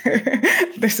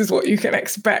 This is what you can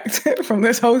expect from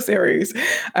this whole series.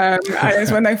 And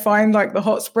it's when they find like the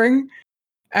hot spring,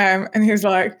 and he's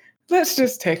like, let's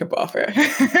just take a bath here.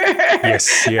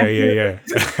 Yes, yeah.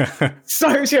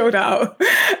 So chilled out.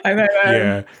 And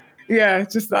then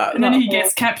just that. And then he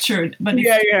gets captured, but he's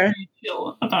very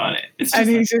chill about it. It's just,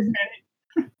 he's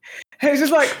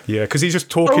just like, because he's just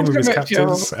talking with his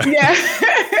captors. Yeah.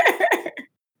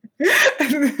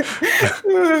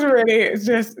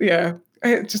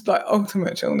 It's just like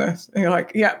ultimate chillness. And you're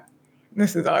like,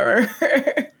 this is Iroh.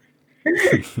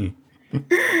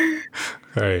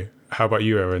 Hey, how about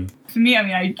you, Erin? For me, I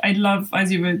mean, I love,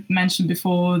 as you mentioned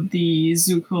before, the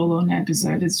Zuko alone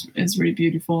episode is really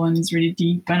beautiful and it's really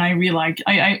deep. And I really like,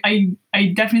 I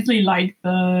definitely like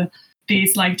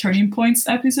these like turning points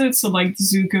episodes. So like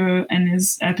Zuko and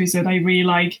his episode, I really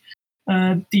like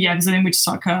the episode in which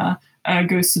Sokka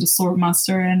goes to the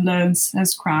Swordmaster and learns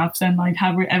his craft, and like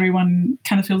how everyone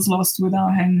kind of feels lost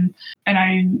without him.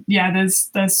 And there's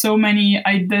so many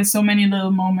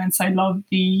little moments. I love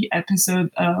the episode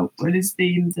what is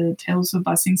the Tales of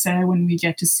Ba Sing Se, when we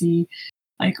get to see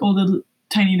like all the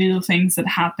tiny little things that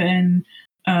happen,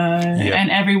 and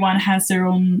everyone has their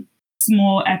own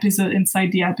small episode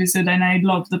inside the episode. And I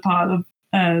love the part of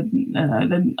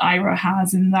that Iroh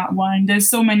has in that one. There's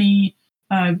so many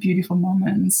beautiful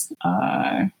moments.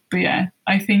 But yeah,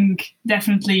 I think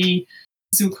definitely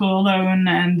Zuko alone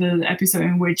and the episode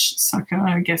in which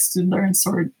Sokka gets to learn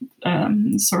sword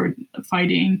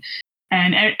fighting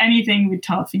and anything with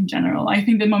Toph in general. I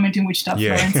think the moment in which Toph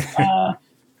learns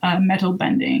metal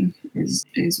bending is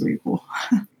really cool.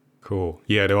 Cool.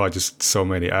 Yeah, there are just so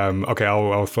many. Okay,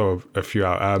 I'll throw a few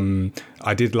out.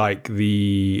 I did like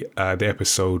the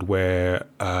episode where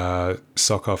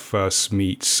Sokka first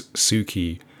meets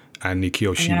Suki and the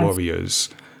Kyoshi warriors,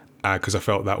 because I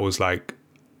felt that was like,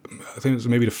 I think it was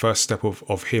maybe the first step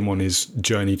of him on his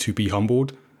journey to be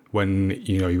humbled, when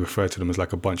you refer to them as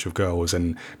like a bunch of girls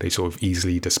and they sort of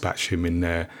easily dispatch him in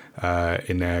their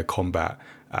combat.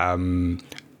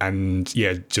 And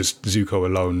just Zuko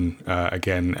alone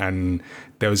again. And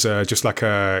there was just like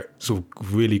a sort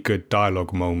of really good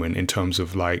dialogue moment in terms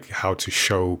of like how to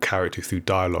show character through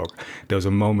dialogue. There was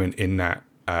a moment in that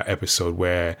episode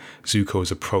where Zuko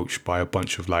is approached by a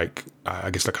bunch of like, I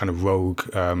guess the kind of rogue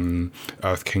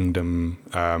Earth Kingdom,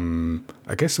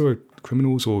 I guess they were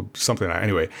criminals or something like that.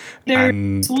 Anyway,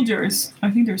 they're soldiers. I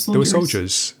think they're soldiers. They were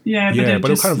soldiers. Yeah, but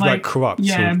they're kind of like corrupt.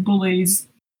 Yeah,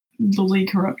 bully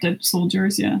corrupted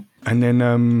soldiers. Yeah. And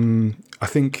then I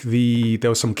think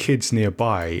there were some kids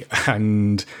nearby,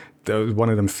 and one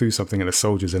of them threw something at the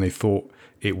soldiers, and they thought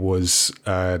it was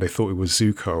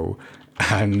Zuko.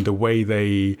 And the way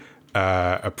they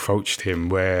approached him,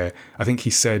 where I think he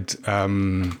said,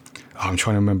 I'm trying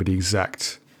to remember the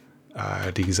exact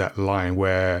line,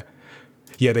 where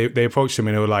they approached him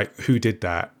and they were like, who did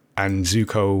that? And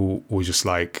Zuko was just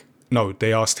like, no.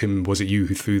 They asked him, was it you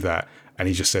who threw that? And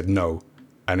he just said no.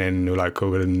 And then they were like,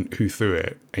 oh, then who threw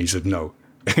it? And he said no.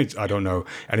 I don't know.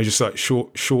 And it's just like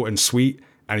short and sweet.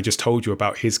 And he just told you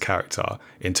about his character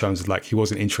in terms of like, he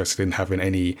wasn't interested in having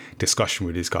any discussion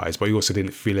with these guys, but he also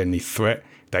didn't feel any threat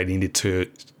that he needed to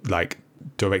like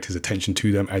direct his attention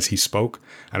to them as he spoke.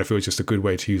 And I feel it's just a good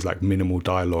way to use like minimal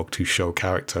dialogue to show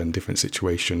character in different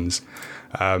situations.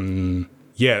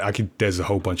 There's a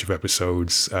whole bunch of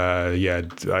episodes.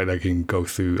 I can go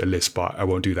through a list, but I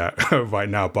won't do that right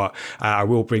now. But I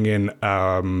will bring in,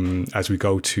 as we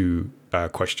go to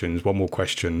questions, one more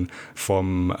question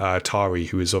from Tari,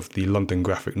 who is of the London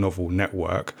Graphic Novel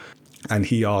Network. And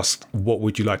he asked, what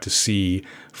would you like to see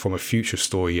from a future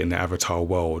story in the Avatar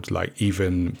world, like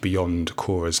even beyond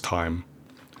Korra's time?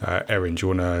 Erin, do you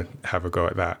want to have a go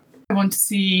at that? I want to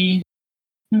see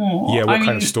more. Yeah, what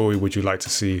kind of story would you like to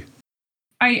see?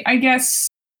 I guess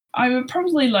I would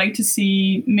probably like to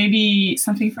see maybe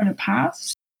something from the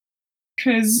past,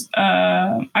 because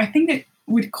I think that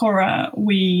with Korra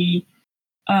we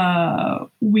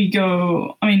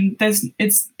go. I mean,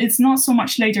 it's not so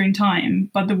much later in time,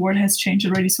 but the world has changed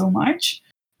already so much,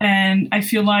 and I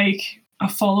feel like a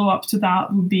follow up to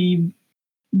that would be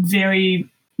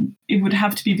it would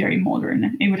have to be very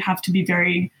modern. It would have to be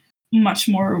very much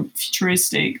more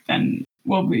futuristic than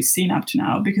what we've seen up to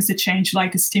now, because the change,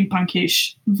 like the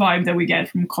steampunkish vibe that we get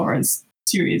from Korra's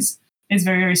series, is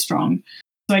very, very strong.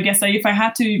 So I guess that if I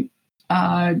had to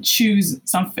choose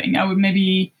something, I would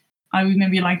maybe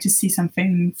like to see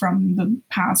something from the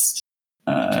past,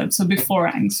 so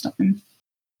before Aang's time,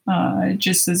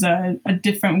 just as a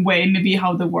different way, maybe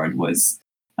how the world was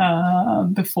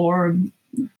before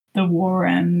the war,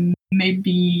 and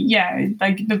maybe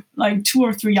like 2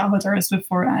 or 3 avatars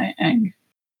before Aang.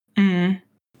 Mm.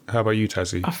 How about you,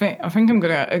 Tassie? I think I'm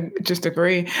gonna just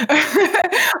agree.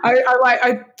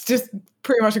 I just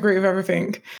pretty much agree with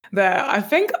everything there. I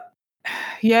think,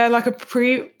 yeah, like a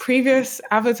previous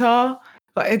Avatar,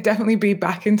 like it'd definitely be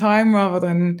back in time rather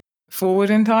than forward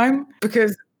in time,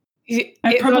 because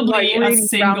and probably like a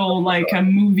single, like a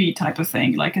movie type of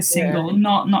thing, like a single,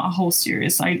 not a whole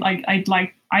series. I'd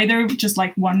like either just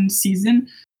like one season,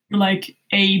 or like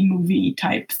a movie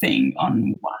type thing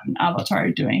on one Avatar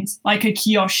doing, like a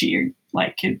Kyoshi,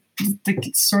 like the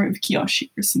story of Kyoshi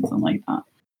or something like that.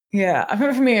 Yeah, I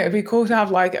think for me it'd be cool to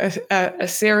have like a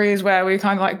series where we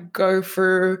kind of like go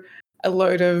through a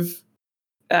load of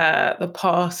the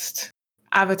past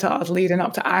avatars leading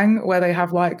up to Aang, where they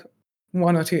have like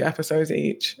 1 or 2 episodes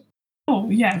each. Oh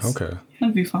yes, okay,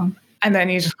 that'd be fun. And then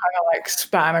you just kind of like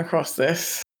span across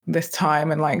this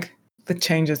time and like the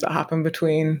changes that happen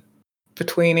between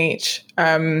each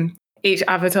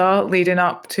avatar leading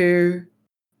up to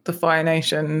the Fire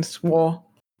Nations war,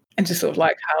 and just sort of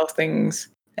like how things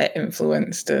are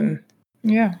influenced. And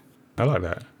yeah, I like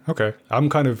that. Okay, I'm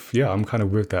kind of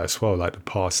with that as well, like the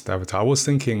past Avatar. I was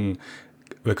thinking,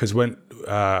 because when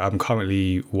I'm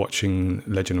currently watching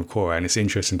Legend of Korra, and it's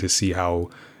interesting to see how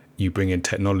you bring in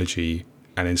technology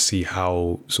and then see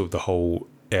how sort of the whole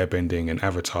airbending and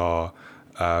Avatar,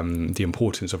 the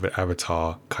importance of an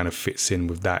Avatar kind of fits in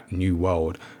with that new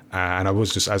world. And I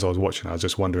was just, as I was watching, I was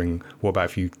just wondering, what about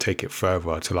if you take it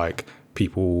further to like,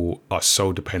 people are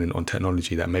so dependent on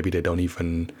technology that maybe they don't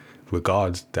even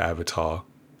regard the Avatar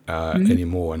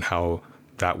anymore, and how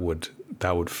that would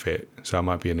fit. So that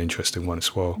might be an interesting one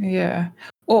as well. Yeah.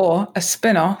 Or a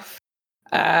spin-off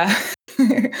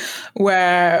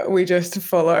where we just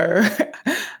follow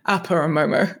Appa and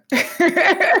Momo.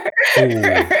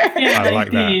 Yeah, I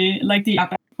like that. Like the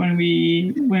Appa, when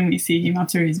we see him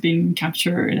after he's been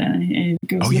captured and he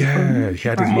goes. Oh yeah, he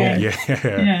had his moment.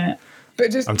 Yeah.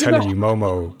 But just I'm telling you,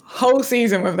 Momo. Whole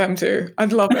season with them too.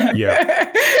 I'd love it.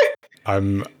 Yeah.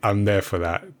 I'm there for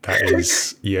that. That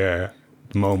is, yeah.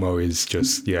 Momo is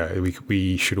just, yeah,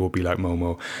 we should all be like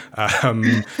Momo.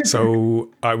 So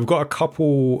we've got a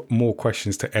couple more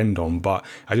questions to end on, but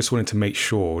I just wanted to make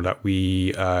sure that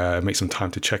we make some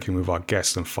time to check in with our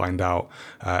guests and find out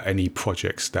any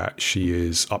projects that she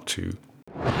is up to.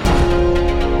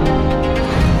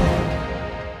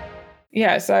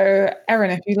 Yeah, so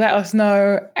Erin, if you let us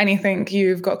know anything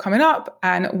you've got coming up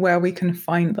and where we can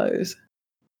find those.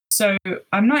 So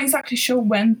I'm not exactly sure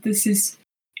when this is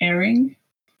airing.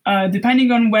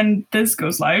 Depending on when this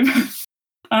goes live,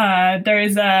 there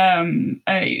is a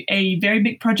very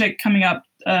big project coming up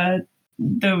the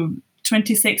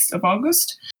 26th of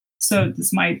August. So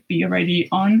this might be already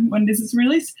on when this is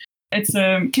released. It's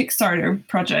a Kickstarter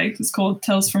project. It's called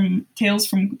Tales from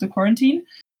the Quarantine,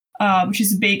 which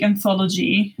is a big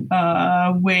anthology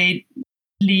with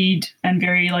lead and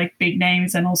very like big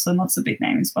names, and also not so big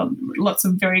names, but lots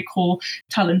of very cool,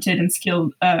 talented and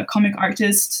skilled comic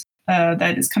artists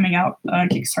that is coming out on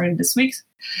Kickstarter this week.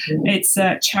 It's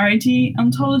a charity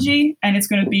anthology, and it's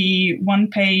going to be one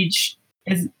page.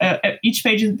 Each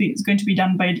page is going to be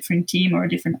done by a different team or a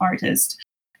different artist,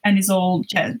 and it's all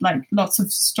like lots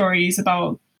of stories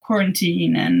about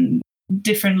quarantine and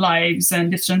different lives and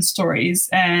different stories.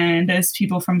 And there's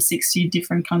people from 60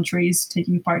 different countries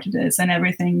taking part in this, and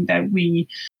everything that we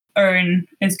earn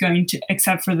is going to,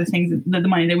 except for the things that the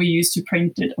money that we use to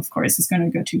print it, of course, is going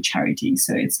to go to charity.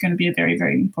 So it's going to be a very,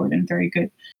 very important, very good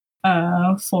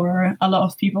for a lot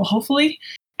of people, hopefully.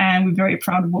 And we're very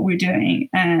proud of what we're doing.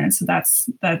 And so that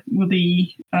will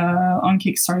be on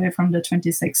Kickstarter from the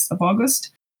 26th of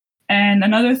August. And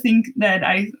another thing that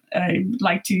I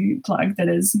like to plug that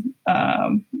is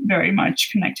very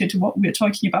much connected to what we're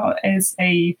talking about is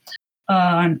an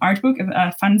art book,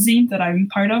 a fanzine that I'm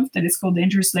part of that is called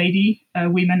Dangerous Lady,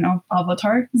 Women of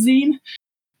Avatar zine.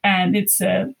 And it's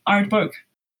an art book.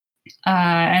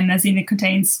 And the zine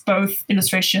contains both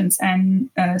illustrations and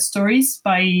stories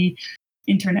by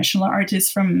international artists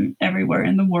from everywhere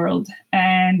in the world.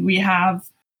 And we have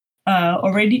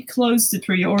already closed the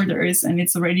pre-orders, and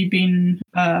it's already been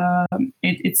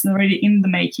it's already in the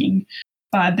making,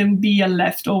 but there will be a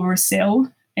leftover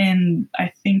sale in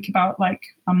I think about like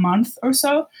a month or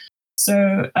so.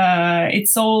 So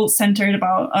it's all centered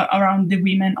around the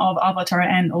women of Avatar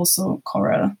and also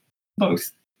Korra,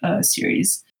 both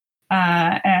series.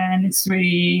 And it's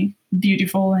really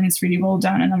beautiful and it's really well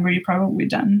done, and I'm really proud of what we've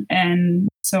done. And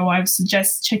so I would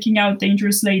suggest checking out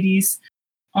Dangerous Ladies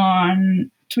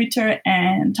on Twitter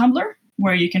and Tumblr,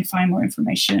 where you can find more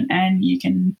information, and you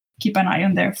can keep an eye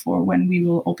on there for when we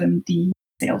will open the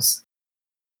sales.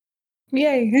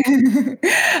 Yay.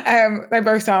 They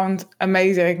both sound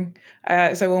amazing.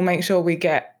 So we'll make sure we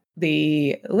get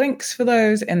the links for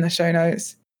those in the show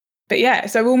notes. But yeah,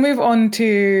 so we'll move on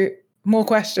to more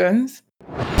questions.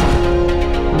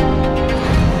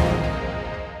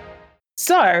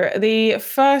 So the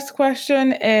first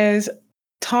question is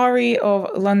Tari of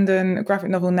London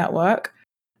Graphic Novel Network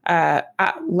at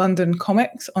London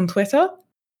Comics on Twitter.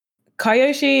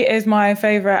 Kyoshi is my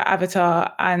favorite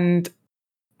avatar, and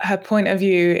her point of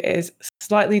view is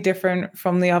slightly different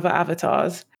from the other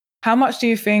avatars. How much do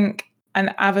you think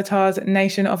an avatar's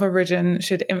nation of origin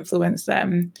should influence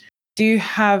them? Do you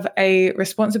have a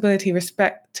responsibility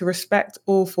to respect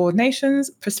all four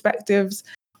nations' perspectives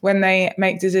when they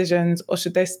make decisions, or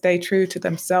should they stay true to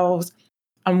themselves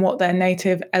and what their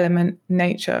native element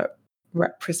nature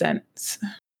represents?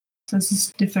 This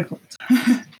is difficult.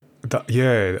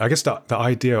 I guess the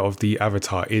idea of the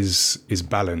avatar is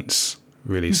balance,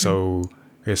 really. Mm-hmm. So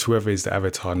I guess whoever is the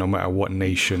avatar, no matter what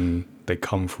nation they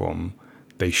come from,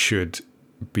 they should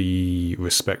be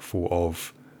respectful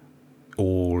of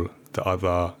all the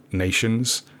other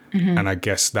nations. Mm-hmm. And I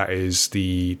guess that is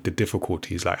the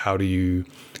difficulties. Like, how do you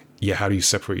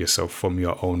separate yourself from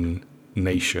your own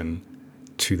nation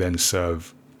to then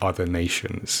serve other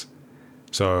nations?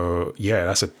 So yeah,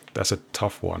 that's a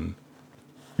tough one.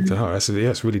 I don't know.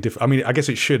 It's really difficult. I mean, I guess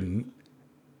it shouldn't.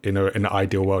 In an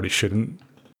ideal world, it shouldn't.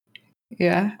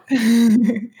 Yeah.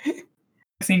 I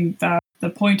think that the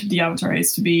point of the avatar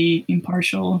is to be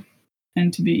impartial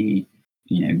and to be,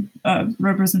 a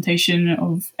representation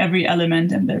of every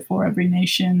element and therefore every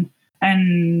nation.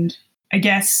 And I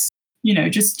guess,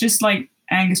 just like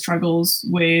Aang struggles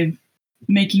with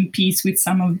making peace with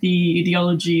some of the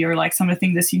ideology or like some of the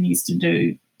things that he needs to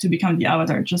do to become the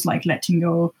avatar, just like letting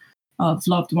go of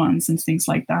loved ones and things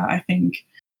like that. I think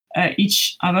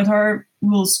each avatar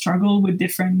will struggle with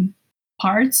different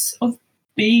parts of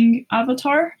being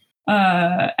avatar,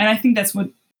 and I think that's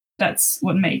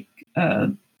what make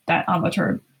that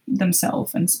avatar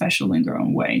themselves and special in their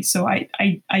own way. So I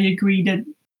agree that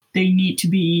they need to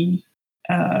be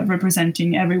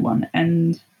representing everyone,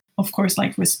 and of course,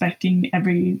 like respecting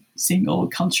every single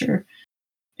culture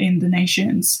in the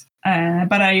nations.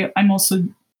 But I'm also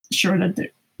sure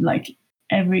that like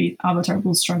every avatar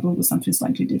will struggle with something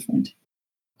slightly different.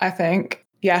 I think,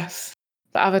 yes,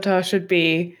 the avatar should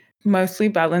be mostly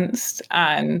balanced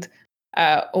and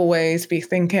always be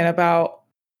thinking about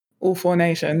all four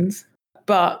nations.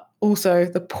 But also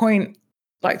the point,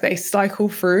 like they cycle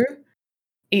through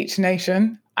each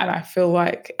nation. And I feel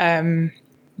like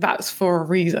that's for a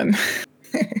reason.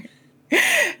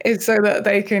 It's so that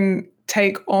they can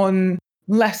take on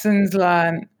lessons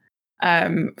learned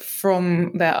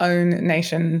from their own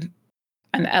nation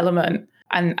and element,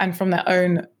 and from their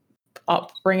own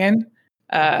upbringing.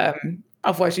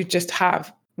 Otherwise, you just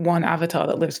have one avatar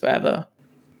that lives forever.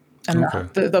 And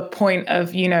the point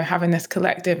of, having this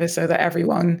collective is so that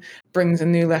everyone brings a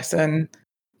new lesson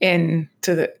into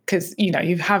because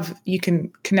you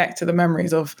can connect to the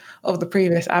memories of the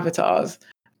previous avatars.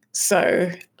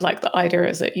 So like the idea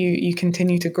is that you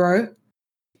continue to grow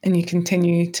and you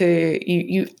continue to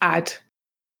you add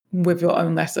with your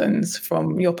own lessons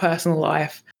from your personal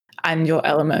life and your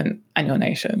element and your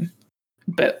nation,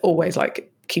 but always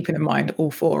like keeping in mind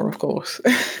all four, of course.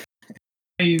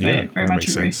 Very much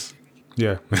agree. Sense.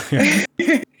 Yeah.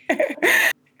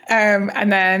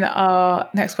 And then our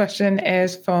next question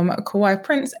is from Kawaii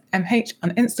Prince MH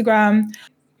on Instagram.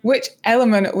 Which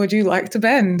element would you like to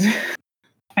bend?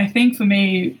 I think for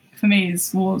me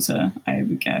it's water, I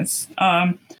would guess.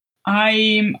 I'm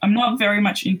not very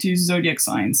much into zodiac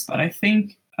signs, but I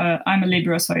think I'm a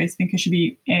Libra, so I think I should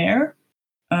be air.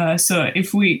 So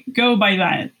if we go by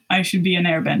that, I should be an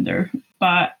airbender.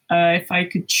 But if I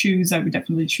could choose, I would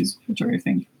definitely choose water, I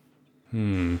think.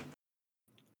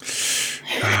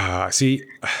 See,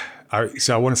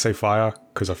 I want to say fire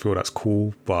because I feel that's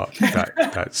cool, but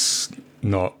that's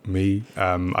not me.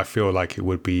 I feel like it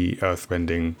would be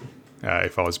earthbending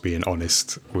if I was being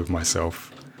honest with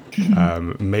myself.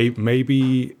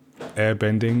 Maybe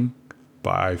airbending,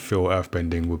 but I feel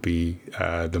earthbending would be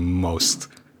the most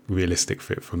realistic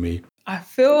fit for me. I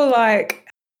feel like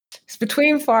it's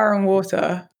between fire and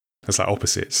water. It's like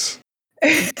opposites.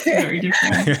 Very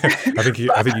different. I think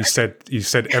you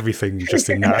said everything just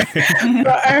in that.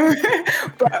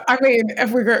 but I mean,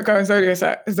 if we go on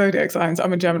zodiac signs,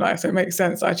 I'm a Gemini, so it makes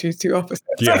sense I choose two opposites.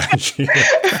 Yeah.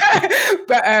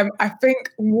 But I think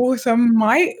water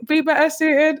might be better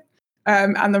suited,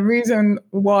 and the reason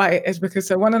why is because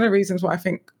one of the reasons why I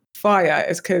think fire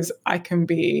is because I can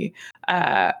be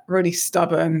really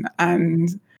stubborn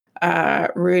and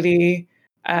really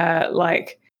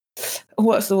like.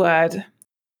 What's the word?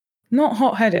 Not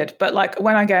hot-headed, but like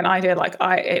when I get an idea, like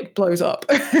it blows up.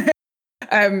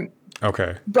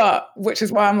 Okay. But which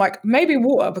is why I'm like maybe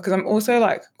water, because I'm also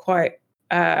like quite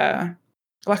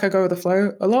like I go with the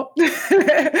flow a lot.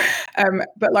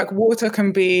 But like water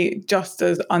can be just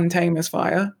as untamed as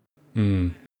fire.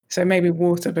 So maybe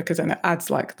water, because then it adds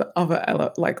like the other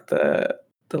like the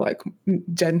like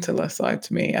gentler side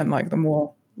to me, and like the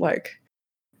more like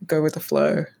go with the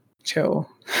flow. Chill.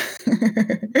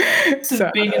 So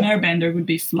being an airbender would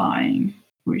be flying,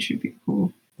 which would be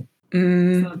cool.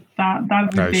 So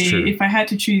that would be true. If I had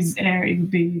to choose air, it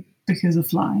would be because of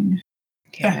flying.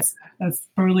 Yeah. That's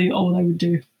probably all I would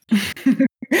do.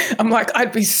 I'm like,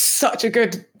 I'd be such a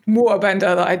good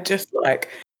waterbender that I'd just like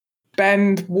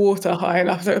bend water high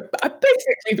enough so I'd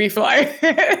basically be flying.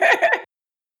 I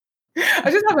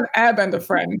just have an airbender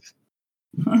friend.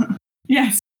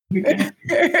 Yes.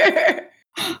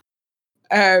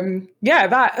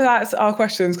 That's our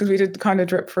questions, because we did kind of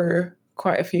drip through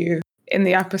quite a few in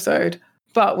the episode,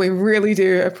 but we really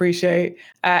do appreciate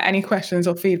any questions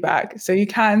or feedback. So you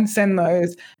can send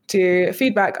those to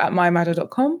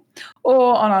feedback@mymadder.com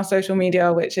or on our social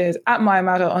media, which is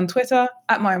 @mymadder on Twitter,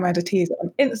 @mymaddertees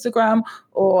on Instagram,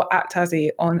 or @Tazzy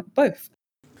on both.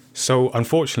 So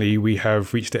unfortunately, we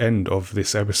have reached the end of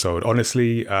this episode.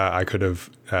 Honestly, I could have.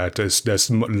 There's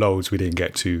loads we didn't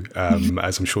get to,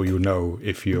 as I'm sure you'll know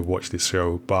if you have watched this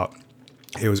show. But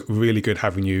it was really good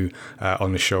having you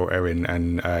on the show, Erin,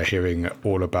 and hearing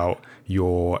all about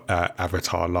your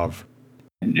Avatar love.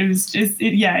 It was just,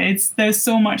 there's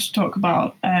so much to talk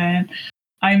about, and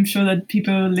I'm sure that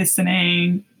people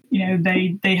listening,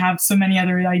 they have so many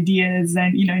other ideas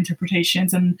and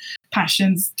interpretations and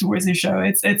passions towards the show.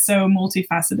 It's so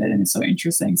multifaceted and it's so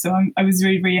interesting. So I was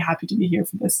really, really happy to be here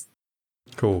for this.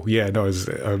 Cool. Yeah, no, it was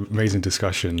an amazing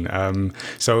discussion.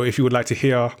 So if you would like to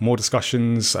hear more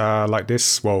discussions like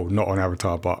this, well, not on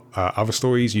Avatar, but other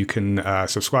stories, you can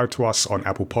subscribe to us on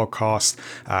Apple Podcasts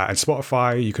and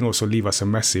Spotify. You can also leave us a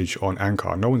message on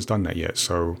Anchor. No one's done that yet,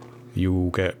 so you will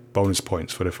get bonus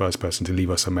points for the first person to leave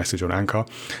us a message on Anchor.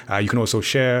 You can also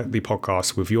share the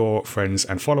podcast with your friends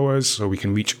and followers so we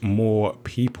can reach more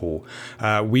people.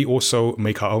 We also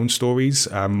make our own stories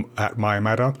at My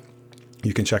Madder.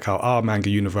 You can check out our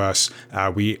manga universe.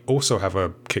 We also have a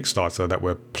Kickstarter that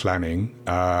we're planning,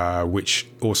 which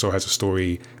also has a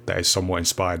story that is somewhat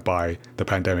inspired by the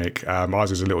pandemic.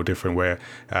 Ours is a little different. We're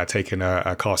taking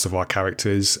a cast of our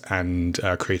characters and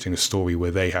creating a story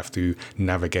where they have to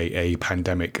navigate a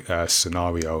pandemic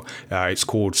scenario. It's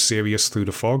called Sirius Through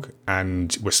the Fog,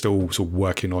 and we're still sort of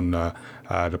working on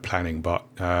the planning, but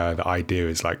the idea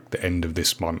is like the end of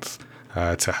this month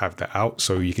to have that out.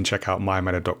 So you can check out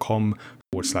mymadder.com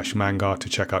manga to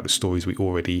check out the stories we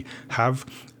already have.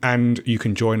 And you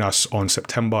can join us on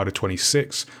September the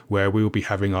 26th, where we will be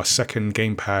having our second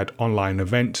Gamepad online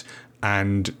event.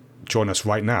 And join us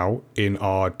right now in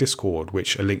our Discord,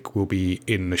 which a link will be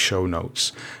in the show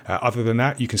notes. Other than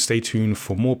that, you can stay tuned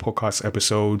for more podcast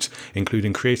episodes,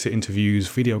 including creator interviews,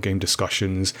 video game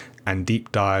discussions, and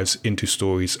deep dives into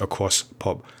stories across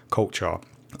pop culture.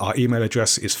 Our email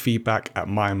address is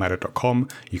feedback@mayamatter.com.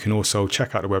 You can also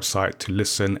check out the website to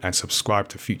listen and subscribe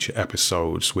to future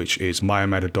episodes, which is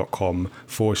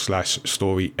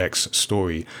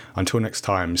mayamatter.com/storyxstory. Until next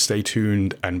time, stay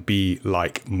tuned and be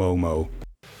like Momo.